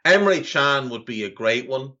hands. Emre Can would be a great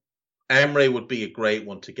one. Emre would be a great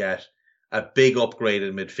one to get. A big upgrade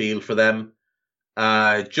in midfield for them.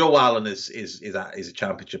 Joe Allen is a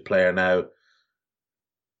championship player now.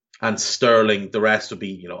 And Sterling, the rest would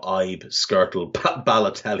be, Ibe, Skirtle,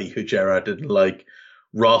 Balotelli, who Gerrard didn't like.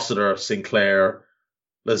 Rossiter, Sinclair,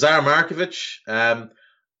 Lazar Markovic.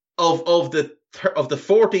 Of the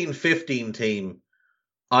 14-15 team,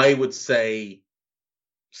 I would say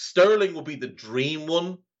Sterling would be the dream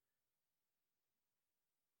one.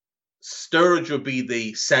 Sturridge would be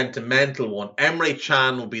the sentimental one. Emre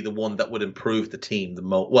Can would be the one that would improve the team the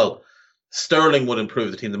most. Well, Sterling would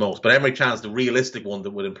improve the team the most, but Emre Can's the realistic one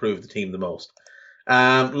that would improve the team the most.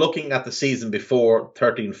 Looking at the season before,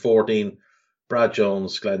 13-14, Brad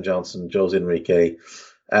Jones, Glenn Johnson, Jose Enrique.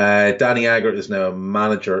 Danny Aggert is now a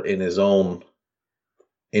manager in his own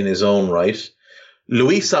right.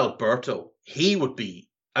 Luis Alberto, he would be...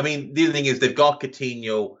 the other thing is they've got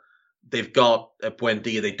Coutinho, they've got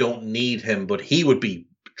Buendia, they don't need him, but he would be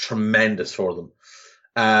tremendous for them.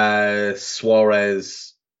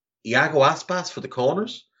 Suarez, Iago Aspas for the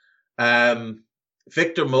corners.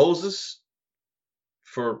 Victor Moses,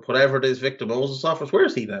 for whatever it is Victor Moses offers. Where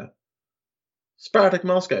is he now? Spartak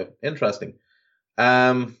Moscow. Interesting.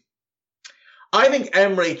 I think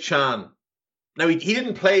Emre Can. Now he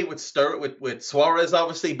didn't play with Suarez,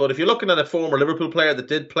 obviously, but if you're looking at a former Liverpool player that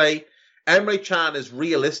did play, Emre Can is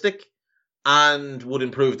realistic and would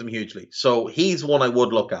improve them hugely. So he's one I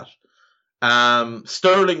would look at.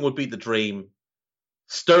 Sterling would be the dream.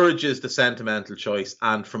 Sturridge is the sentimental choice.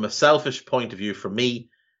 And from a selfish point of view, for me,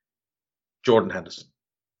 Jordan Henderson.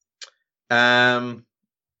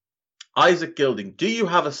 Isaac Gilding, do you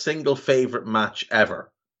have a single favourite match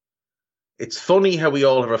ever? It's funny how we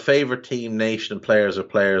all have our favourite team, nation, and players or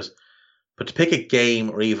players, but to pick a game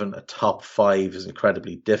or even a top 5 is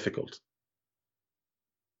incredibly difficult.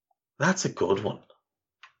 That's a good one.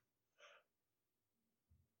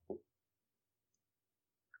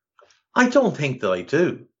 I don't think that I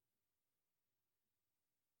do.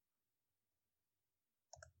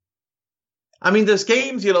 I mean, there's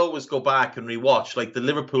games you'll always go back and rewatch, like the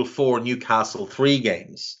Liverpool 4, Newcastle 3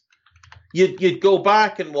 games. You'd go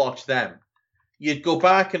back and watch them. You'd go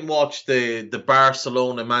back and watch the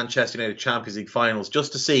Barcelona Manchester United Champions League finals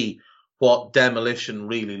just to see what demolition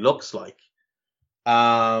really looks like.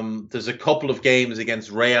 There's a couple of games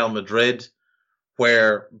against Real Madrid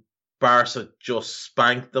where Barca just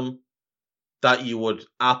spanked them that you would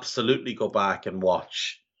absolutely go back and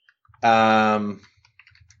watch. That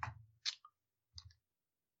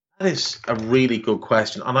is a really good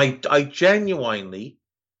question. And I genuinely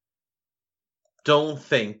don't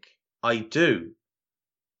think I do.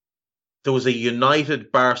 There was a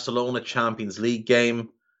United Barcelona Champions League game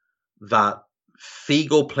that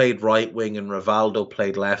Figo played right wing and Rivaldo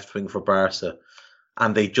played left wing for Barca,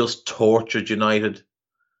 and they just tortured United.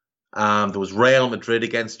 There was Real Madrid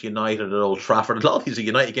against United at Old Trafford. A lot of these are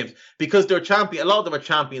United games because they're a lot of them are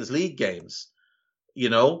Champions League games, you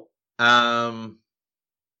know.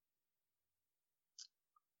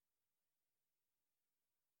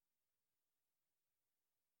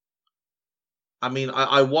 I mean,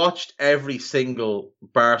 I watched every single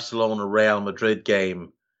Barcelona Real Madrid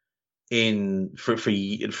game every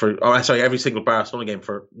single Barcelona game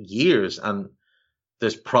for years, and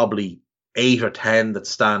there's probably 8 or 10 that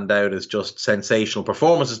stand out as just sensational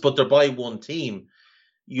performances, but they're by one team.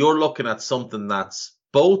 You're looking at something that's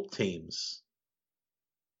both teams.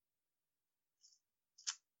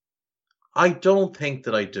 I don't think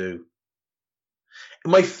that I do.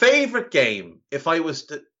 My favorite game, if I was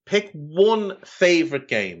to pick one favorite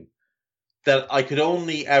game that I could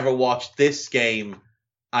only ever watch this game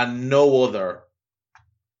and no other,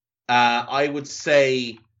 I would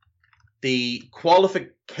say the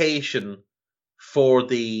qualification for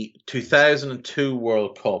the 2002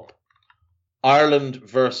 World Cup, Ireland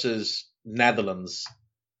versus Netherlands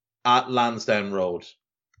at Lansdowne Road.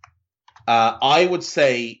 I would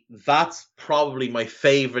say that's probably my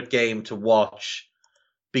favorite game to watch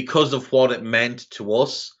because of what it meant to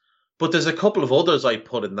us. But there's a couple of others I'd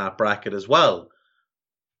put in that bracket as well.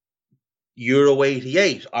 Euro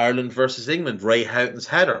 88, Ireland versus England, Ray Houghton's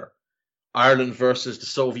header. Ireland versus the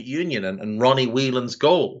Soviet Union and Ronnie Whelan's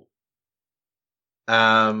goal.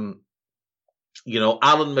 Alan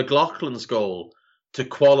McLaughlin's goal to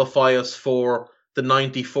qualify us for the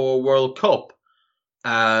 94 World Cup.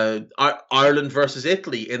 Ireland versus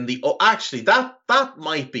Italy in the... Oh, actually, that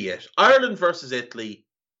might be it. Ireland versus Italy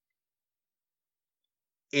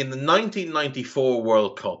in the 1994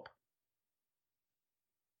 World Cup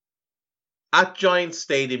at Giants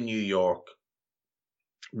Stadium, New York.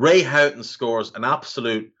 Ray Houghton scores an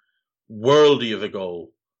absolute worldie of a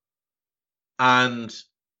goal. And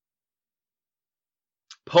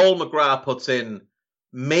Paul McGrath puts in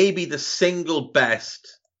maybe the single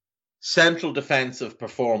best central defensive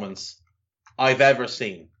performance I've ever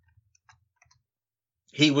seen.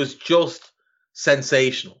 He was just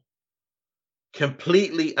sensational.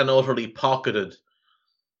 Completely and utterly pocketed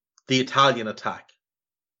the Italian attack.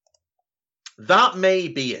 That may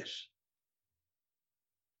be it.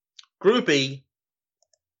 Group E,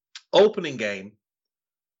 opening game.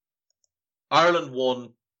 Ireland 1,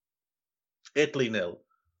 Italy 0.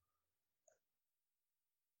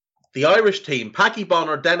 The Irish team, Packy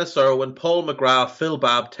Bonner, Dennis Irwin, Paul McGrath, Phil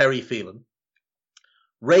Babb, Terry Phelan.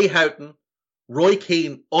 Ray Houghton, Roy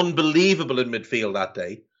Keane, unbelievable in midfield that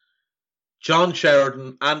day. John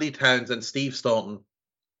Sheridan, Andy Townsend, Steve Staunton,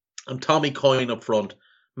 and Tommy Coyne up front.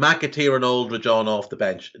 McAteer and Aldridge on off the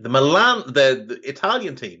bench. The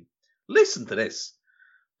Italian team, listen to this.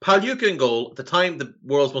 Pagliuca in goal, at the time the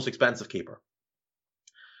world's most expensive keeper.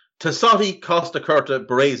 Tassotti, Costa Curta,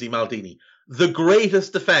 Baresi, Maldini. The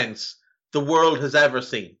greatest defence the world has ever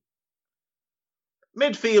seen.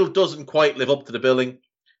 Midfield doesn't quite live up to the billing.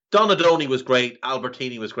 Donadoni was great.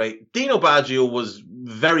 Albertini was great. Dino Baggio was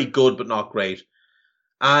very good, but not great.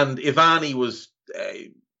 And Ivani was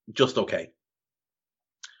just okay.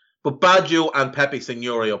 But Baggio and Pepe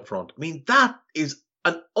Signori up front. I mean, that is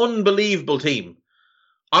an unbelievable team.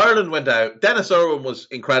 Ireland went out. Dennis Irwin was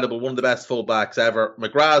incredible, one of the best full-backs ever.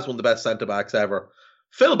 McGrath's one of the best centre-backs ever.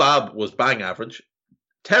 Phil Babb was bang average.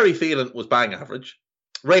 Terry Phelan was bang average.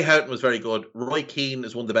 Ray Houghton was very good. Roy Keane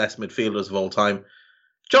is one of the best midfielders of all time.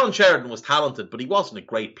 John Sheridan was talented, but he wasn't a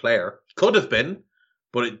great player. Could have been,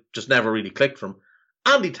 but it just never really clicked for him.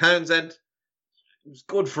 Andy Townsend was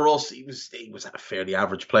good for us. He was a fairly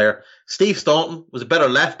average player. Steve Staunton was a better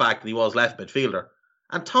left back than he was left midfielder.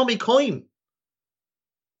 And Tommy Coyne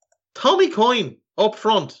up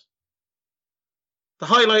front. The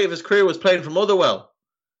highlight of his career was playing for Motherwell.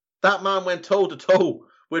 That man went toe to toe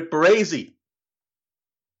with Baresi.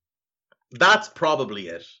 That's probably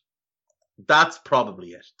it.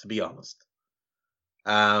 To be honest.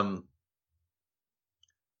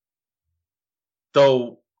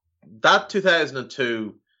 Though that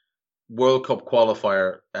 2002 World Cup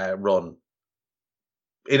qualifier run,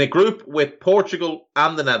 in a group with Portugal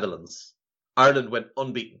and the Netherlands, Ireland went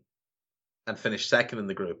unbeaten and finished second in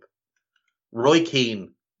the group. Roy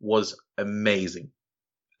Keane was amazing.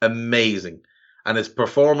 And his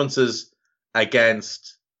performances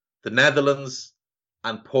against the Netherlands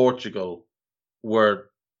and Portugal were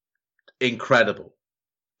incredible.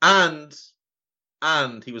 And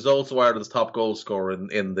he was also Ireland's top goal scorer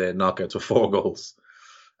in the knockouts with 4 goals.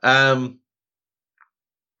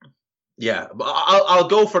 Yeah, I'll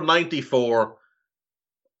go for 94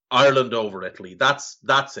 Ireland over Italy. That's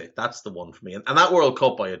it. That's the one for me. And that World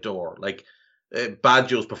Cup I adore. Like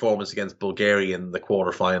Baggio's performance against Bulgaria in the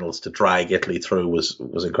quarterfinals to drag Italy through was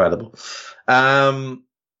incredible.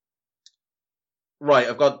 Right,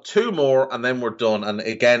 I've got 2 more and then we're done. And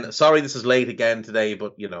again, sorry this is late again today,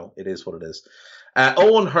 but it is what it is.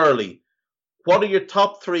 Owen Hurley, what are your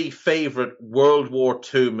top 3 favourite World War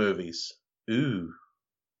II movies? Ooh.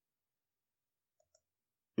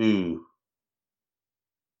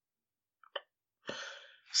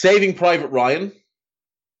 Saving Private Ryan,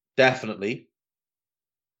 definitely.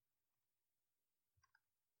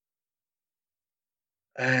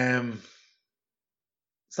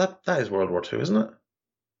 That is World War II, isn't it?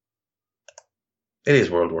 It is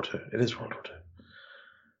World War II.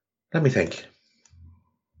 Let me think.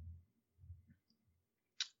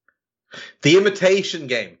 The Imitation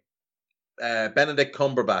Game. Benedict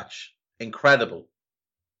Cumberbatch. Incredible.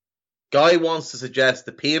 Guy wants to suggest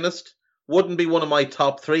The Pianist. Wouldn't be one of my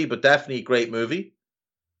top 3, but definitely a great movie.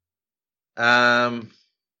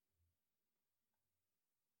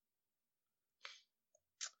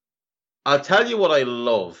 I'll tell you what I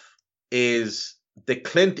love is the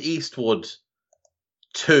Clint Eastwood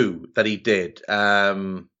 2 that he did.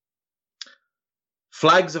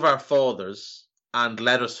 Flags of Our Fathers and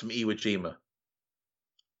Letters from Iwo Jima.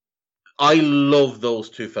 I love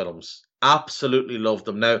those 2 films. Absolutely love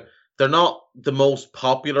them. Now, they're not the most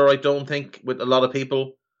popular, I don't think, with a lot of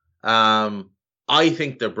people. I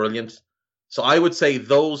think they're brilliant. So I would say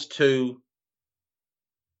those 2,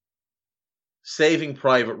 Saving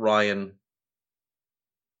Private Ryan.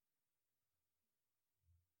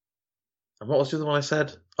 And what was the other one I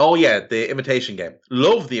said? Oh yeah, The Imitation Game.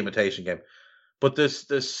 Love The Imitation Game. But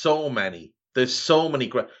there's so many. There's so many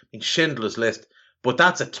great. Schindler's List. But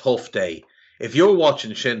that's a tough day. If you're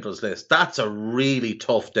watching Schindler's List, that's a really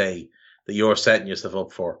tough day that you're setting yourself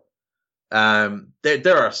up for.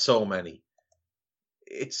 There are so many.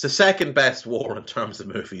 It's the second best war in terms of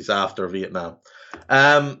movies after Vietnam.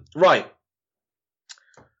 Right.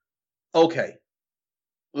 Okay.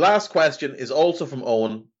 Last question is also from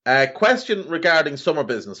Owen. Question regarding summer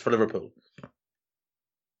business for Liverpool.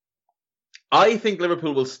 I think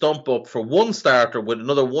Liverpool will stump up for one starter with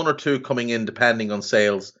another 1 or 2 coming in depending on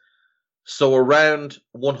sales. So around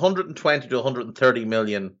 120 to 130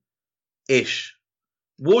 million-ish.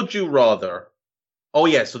 Would you rather... Oh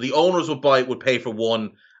yeah, so the owners would pay for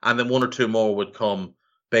 1 and then 1 or 2 more would come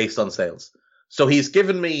based on sales. So he's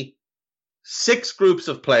given me 6 groups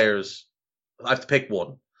of players. I have to pick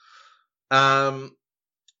 1.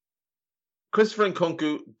 Christopher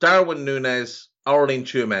Nkunku, Darwin Núñez, Aurelien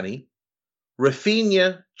Tchouameni,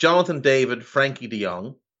 Rafinha, Jonathan David, Frankie de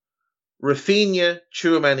Jong, Rafinha,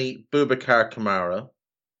 Tchouameni, Boubacar Kamara,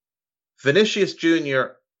 Vinicius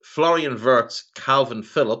Jr., Florian Wirtz, Calvin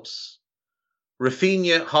Phillips,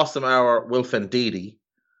 Rafinha, Hossam Aouar, Wilfred Ndidi,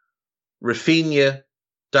 Rafinha,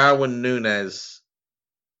 Darwin Núñez,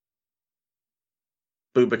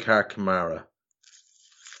 Boubacar Kamara.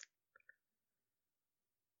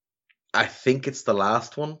 I think it's the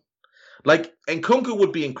last one. Like, Nkunku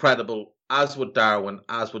would be incredible, as would Darwin,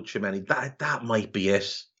 as would Tchouameni. That might be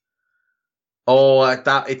it. Oh,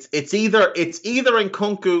 it's either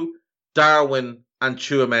Nkunku, Darwin, and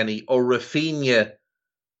Tchouameni, or Rafinha,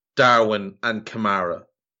 Darwin, and Kamara.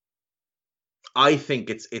 I think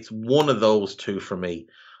it's one of those two for me.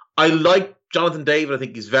 I like Jonathan David. I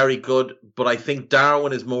think he's very good, but I think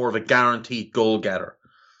Darwin is more of a guaranteed goal getter.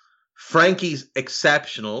 Frankie's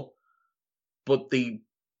exceptional, but the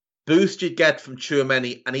boost you get from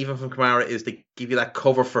Tchouaméni and even from Kamara is they give you that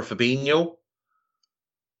cover for Fabinho.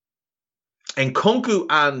 And Nkunku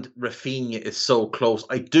and Rafinha is so close.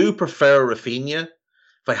 I do prefer Rafinha.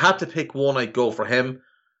 If I had to pick one, I'd go for him.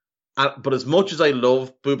 But as much as I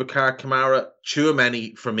love Boubacar Kamara,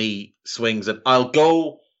 Tchouaméni for me swings it. I'll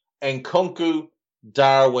go Nkunku,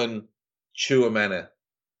 Darwin, Tchouaméni.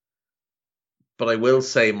 But I will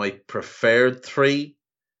say my preferred three,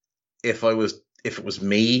 if it was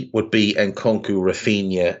me, would be Nkunku,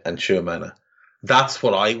 Rafinha, and Tchouaméni. That's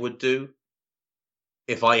what I would do.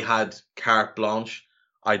 If I had carte blanche,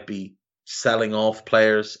 I'd be selling off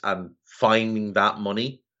players and finding that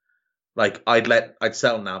money. Like I'd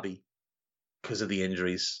sell Naby because of the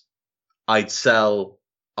injuries. I'd sell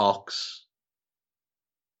Ox.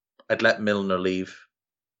 I'd let Milner leave.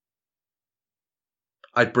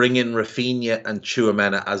 I'd bring in Rafinha and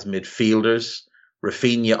Tchouaméni as midfielders.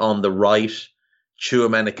 Rafinha on the right.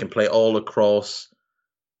 Tchouaméni can play all across.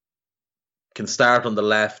 Can start on the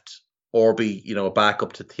left or be, a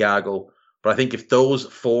backup to Thiago. But I think if those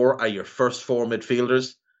four are your first four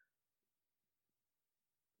midfielders,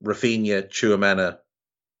 Rafinha, Tchouaméni,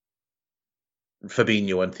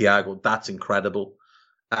 Fabinho and Thiago, that's incredible.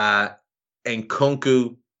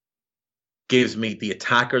 Nkunku gives me the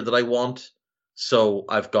attacker that I want. So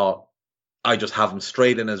I just have him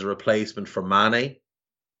straight in as a replacement for Mane.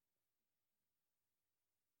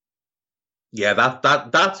 Yeah,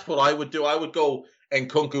 that's what I would do. I would go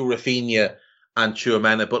Nkunku, Rafinha, and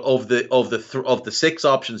Tchouaméni. But of the six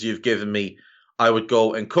options you've given me, I would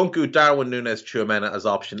go Nkunku, Darwin Núñez, Tchouaméni as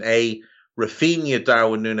option A, Rafinha,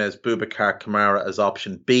 Darwin Núñez, Boubacar Kamara as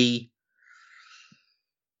option B.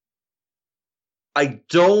 I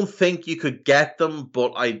don't think you could get them,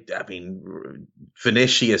 but I mean,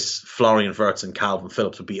 Vinicius, Florian Wirtz, and Calvin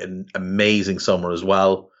Phillips would be an amazing summer as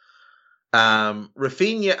well.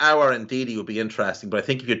 Rafinha, Aouar, and Ndidi would be interesting, but I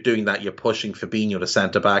think if you're doing that, you're pushing Fabinho to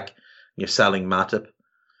centre back, and you're selling Matip.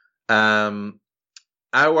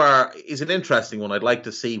 Aouar is an interesting one. I'd like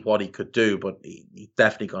to see what he could do, but he's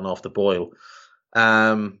definitely gone off the boil.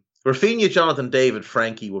 Rafinha, Jonathan David,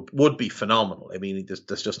 Frankie would be phenomenal. I mean,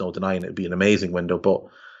 there's just no denying it would be an amazing window. But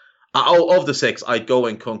of the six, I'd go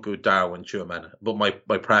Nkunku, Darwin, Tchouaméni. But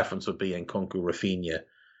my preference would be Nkunku, Rafinha,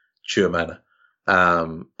 Tchouaméni.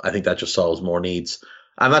 I think that just solves more needs.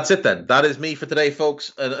 And that's it then. That is me for today,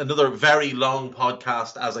 folks. Another very long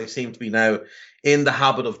podcast, as I seem to be now in the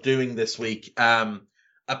habit of doing this week.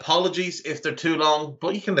 Apologies if they're too long,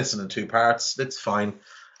 but you can listen in two parts. It's fine.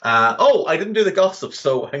 I didn't do the gossip,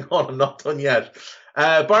 so hang on, I'm not done yet.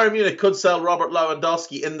 Bayern Munich could sell Robert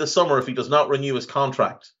Lewandowski in the summer if he does not renew his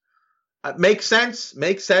contract. Makes sense.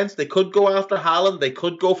 They could go after Haaland. They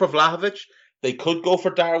could go for Vlahovic. They could go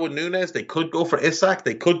for Darwin Núñez. They could go for Isak.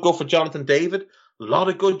 They could go for Jonathan David. A lot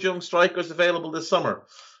of good young strikers available this summer.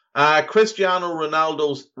 Cristiano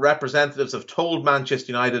Ronaldo's representatives have told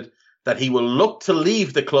Manchester United that he will look to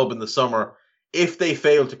leave the club in the summer if they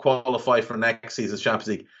fail to qualify for next season's Champions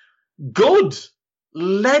League. Good.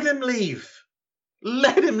 Let him leave.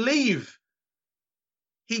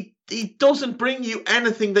 He doesn't bring you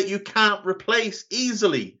anything that you can't replace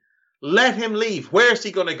easily. Let him leave. Where's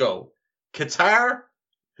he going to go? Qatar?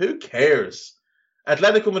 Who cares?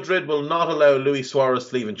 Atletico Madrid will not allow Luis Suarez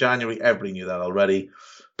to leave in January. Everybody knew that already.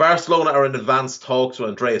 Barcelona are in advanced talks with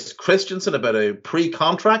Andreas Christensen about a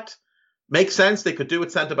pre-contract. Makes sense. They could do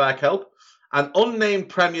with centre-back help. An unnamed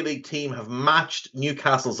Premier League team have matched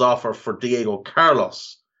Newcastle's offer for Diego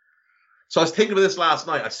Carlos. So I was thinking about this last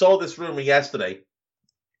night. I saw this rumour yesterday. I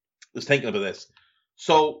was thinking about this.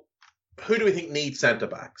 So who do we think needs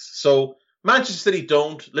centre-backs? So Manchester City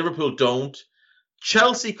don't. Liverpool don't.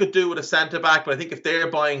 Chelsea could do with a centre-back, but I think if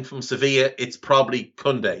they're buying from Sevilla, it's probably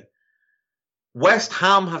Koundé. West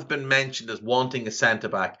Ham have been mentioned as wanting a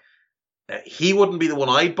centre-back. He wouldn't be the one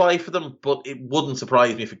I'd buy for them, but it wouldn't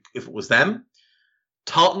surprise me if it was them.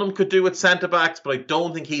 Tottenham could do with centre-backs, but I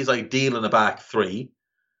don't think he's ideal in a back three.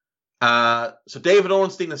 So David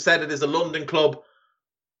Ornstein has said it is a London club.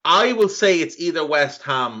 I will say it's either West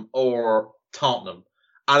Ham or Tottenham,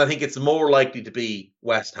 and I think it's more likely to be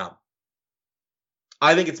West Ham.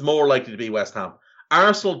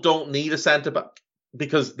 Arsenal don't need a centre-back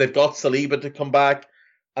because they've got Saliba to come back,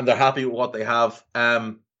 and they're happy with what they have.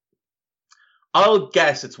 I'll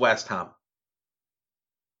guess it's West Ham.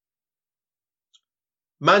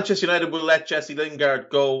 Manchester United will let Jesse Lingard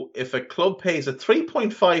go if a club pays a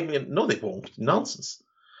 3.5 million. No, they won't. Nonsense.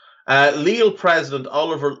 Lille president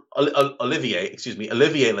Olivier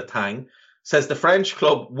Letang says the French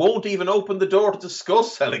club won't even open the door to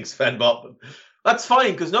discuss selling Sven Botman. That's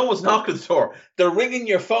fine, because no one's knocking the door. They're ringing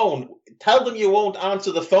your phone. Tell them you won't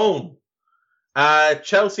answer the phone.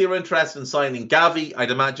 Chelsea are interested in signing Gavi.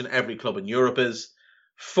 I'd imagine every club in Europe is.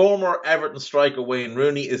 Former Everton striker Wayne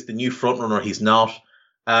Rooney is the new frontrunner. He's not.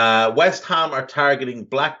 West Ham are targeting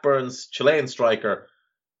Blackburn's Chilean striker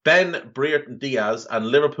Ben Brereton Diaz and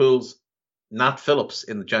Liverpool's Nat Phillips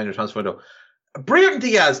in the January transfer window. Brereton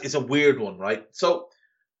Diaz is a weird one, right? So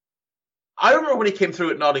I remember when he came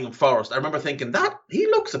through at Nottingham Forest, I remember thinking that he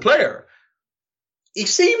looks a player. He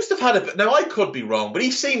seems to have had a... Now, I could be wrong, but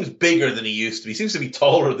he seems bigger than he used to be. He seems to be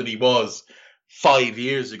taller than he was 5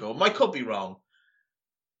 years ago. I could be wrong.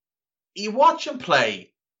 You watch him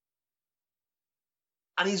play,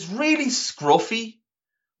 and he's really scruffy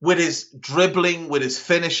with his dribbling, with his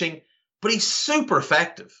finishing, but he's super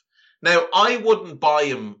effective. Now, I wouldn't buy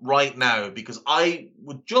him right now because I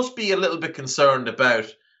would just be a little bit concerned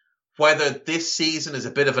about whether this season is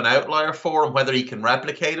a bit of an outlier for him, whether he can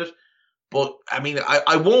replicate it. But, I mean,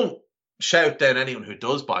 I won't shout down anyone who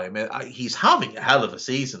does buy him. He's having a hell of a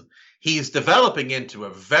season. He's developing into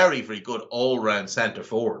a very, very good all-round centre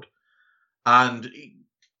forward. And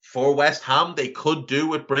for West Ham, they could do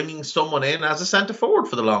with bringing someone in as a centre forward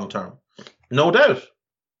for the long term. No doubt.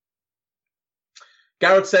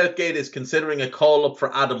 Gareth Southgate is considering a call-up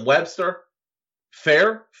for Adam Webster.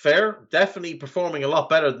 Fair. Definitely performing a lot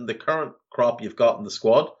better than the current crop you've got in the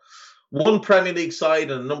squad. One Premier League side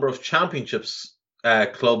and a number of championships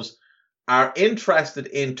clubs are interested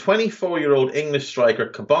in 24-year-old English striker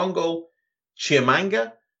Kabongo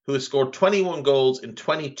Chiamanga, who has scored 21 goals in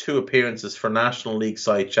 22 appearances for National League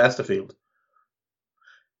side Chesterfield.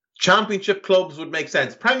 Championship clubs would make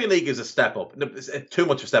sense. Premier League is a step up. It's too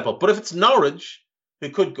much of a step up. But if it's Norwich, who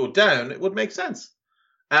could go down, it would make sense.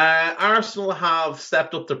 Arsenal have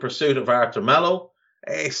stepped up the pursuit of Arthur Melo.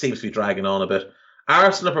 It seems to be dragging on a bit.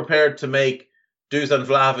 Arsenal are prepared to make Dusan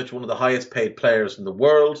Vlahovic one of the highest paid players in the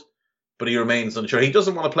world, but he remains unsure. He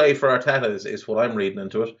doesn't want to play for Arteta, is what I'm reading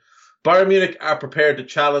into it. Bayern Munich are prepared to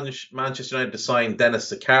challenge Manchester United to sign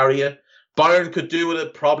Dennis Zakaria. Bayern could do with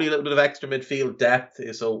it, probably a little bit of extra midfield depth.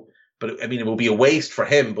 But I mean, it will be a waste for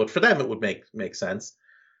him, but for them it would make sense.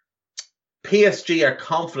 PSG are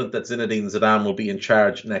confident that Zinedine Zidane will be in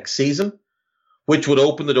charge next season, which would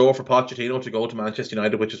open the door for Pochettino to go to Manchester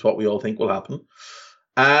United, which is what we all think will happen.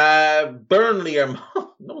 Burnley are...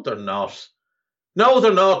 No, they're not.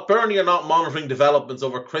 Burnley are not monitoring developments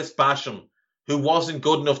over Chris Basham, who wasn't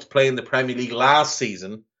good enough to play in the Premier League last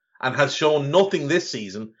season and has shown nothing this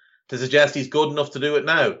season to suggest he's good enough to do it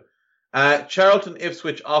now. Charlton,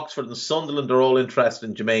 Ipswich, Oxford and Sunderland are all interested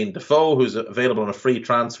in Jermaine Defoe, who's available on a free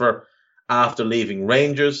transfer after leaving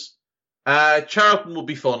Rangers. Charlton will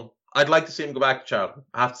be fun. I'd like to see him go back to Charlton,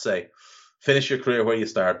 I have to say. Finish your career where you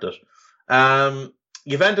started.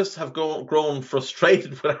 Juventus have grown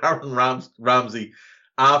frustrated with Aaron Ramsey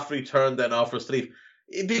after he turned down offers to leave.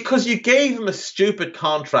 Because you gave him a stupid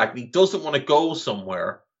contract and he doesn't want to go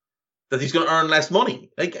somewhere that he's going to earn less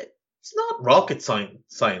money. Like, it's not rocket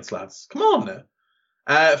science, lads. Come on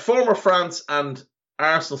now. Former France and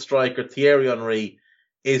Arsenal striker Thierry Henry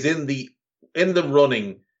is in the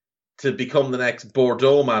running to become the next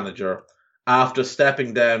Bordeaux manager after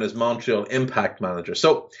stepping down as Montreal Impact manager.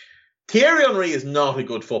 So Thierry Henry is not a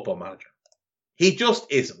good football manager. He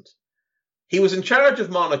just isn't. He was in charge of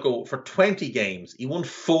Monaco for 20 games. He won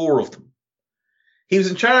 4 of them. He was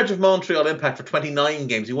in charge of Montreal Impact for 29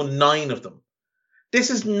 games. He won 9 of them. This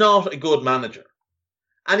is not a good manager.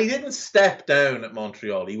 And he didn't step down at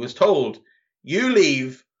Montreal. He was told, you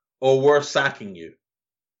leave or we're sacking you.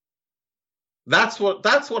 That's what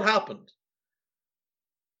happened.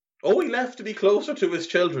 Oh, he left to be closer to his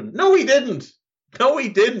children. No, he didn't.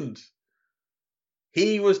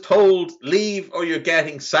 He was told, leave or you're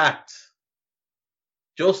getting sacked.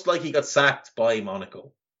 Just like he got sacked by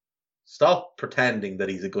Monaco. Stop pretending that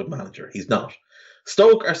he's a good manager. He's not.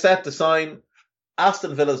 Stoke are set to sign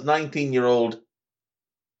Aston Villa's 19-year-old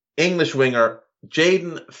English winger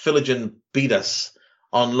Jaden Philogene-Bidas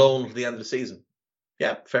on loan for the end of the season.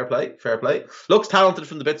 Yeah, fair play. Looks talented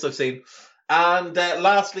from the bits I've seen. And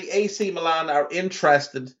lastly, AC Milan are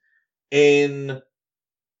interested in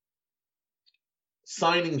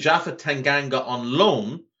signing Japhet Tanganga on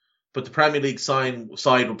loan, but the Premier League side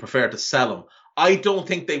would prefer to sell him. I don't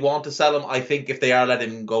think they want to sell him. I think if they are letting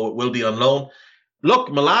him go, it will be on loan.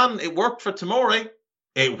 Look, Milan, it worked for Tomori.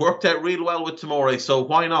 It worked out real well with Tomori, so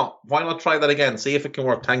why not? Why not try that again? See if it can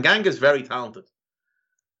work. Tanganga is very talented.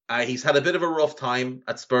 He's had a bit of a rough time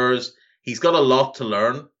at Spurs. He's got a lot to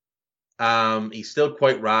learn. He's still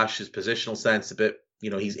quite rash. His positional sense a bit,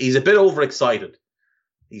 he's a bit overexcited.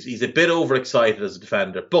 He's a bit overexcited as a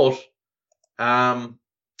defender. But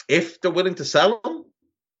if they're willing to sell him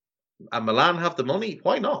and Milan have the money,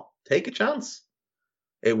 why not? Take a chance.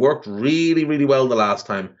 It worked really, really well the last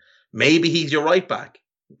time. Maybe he's your right back.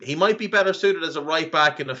 He might be better suited as a right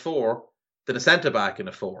back in a 4 than a centre back in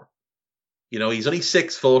a 4. He's only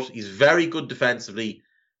 6 foot. He's very good defensively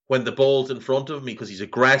when the ball's in front of him because he's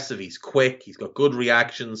aggressive, he's quick, he's got good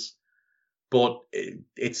reactions. But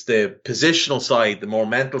it's the positional side, the more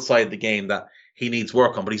mental side of the game that he needs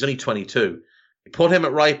work on. But he's only 22. You put him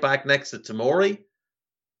at right back next to Tomori,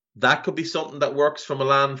 that could be something that works for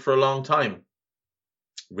Milan for a long time.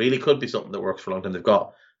 Really could be something that works for a long time. They've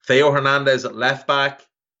got Theo Hernandez at left back,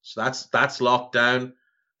 so that's locked down.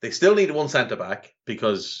 They still need one centre back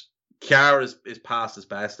because Kjaer is past his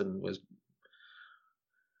best and was.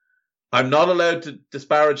 I'm not allowed to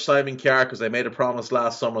disparage Simon Kjaer because I made a promise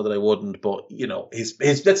last summer that I wouldn't. But his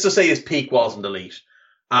let's just say his peak wasn't elite,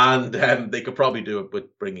 and they could probably do it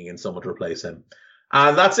with bringing in someone to replace him.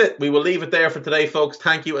 And that's it. We will leave it there for today, folks.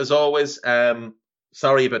 Thank you as always.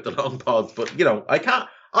 Sorry about the long pods, but I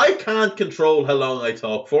can't control how long I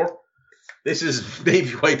talk for. This is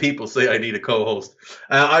maybe why people say I need a co-host.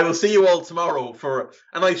 I will see you all tomorrow for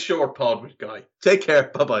a nice short pod with Guy. Take care.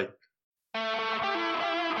 Bye-bye.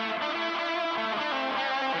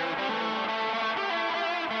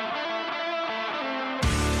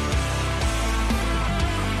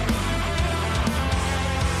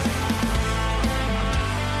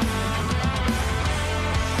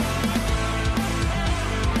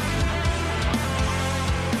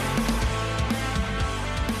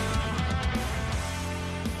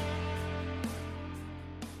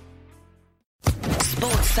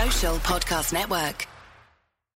 Social Podcast Network.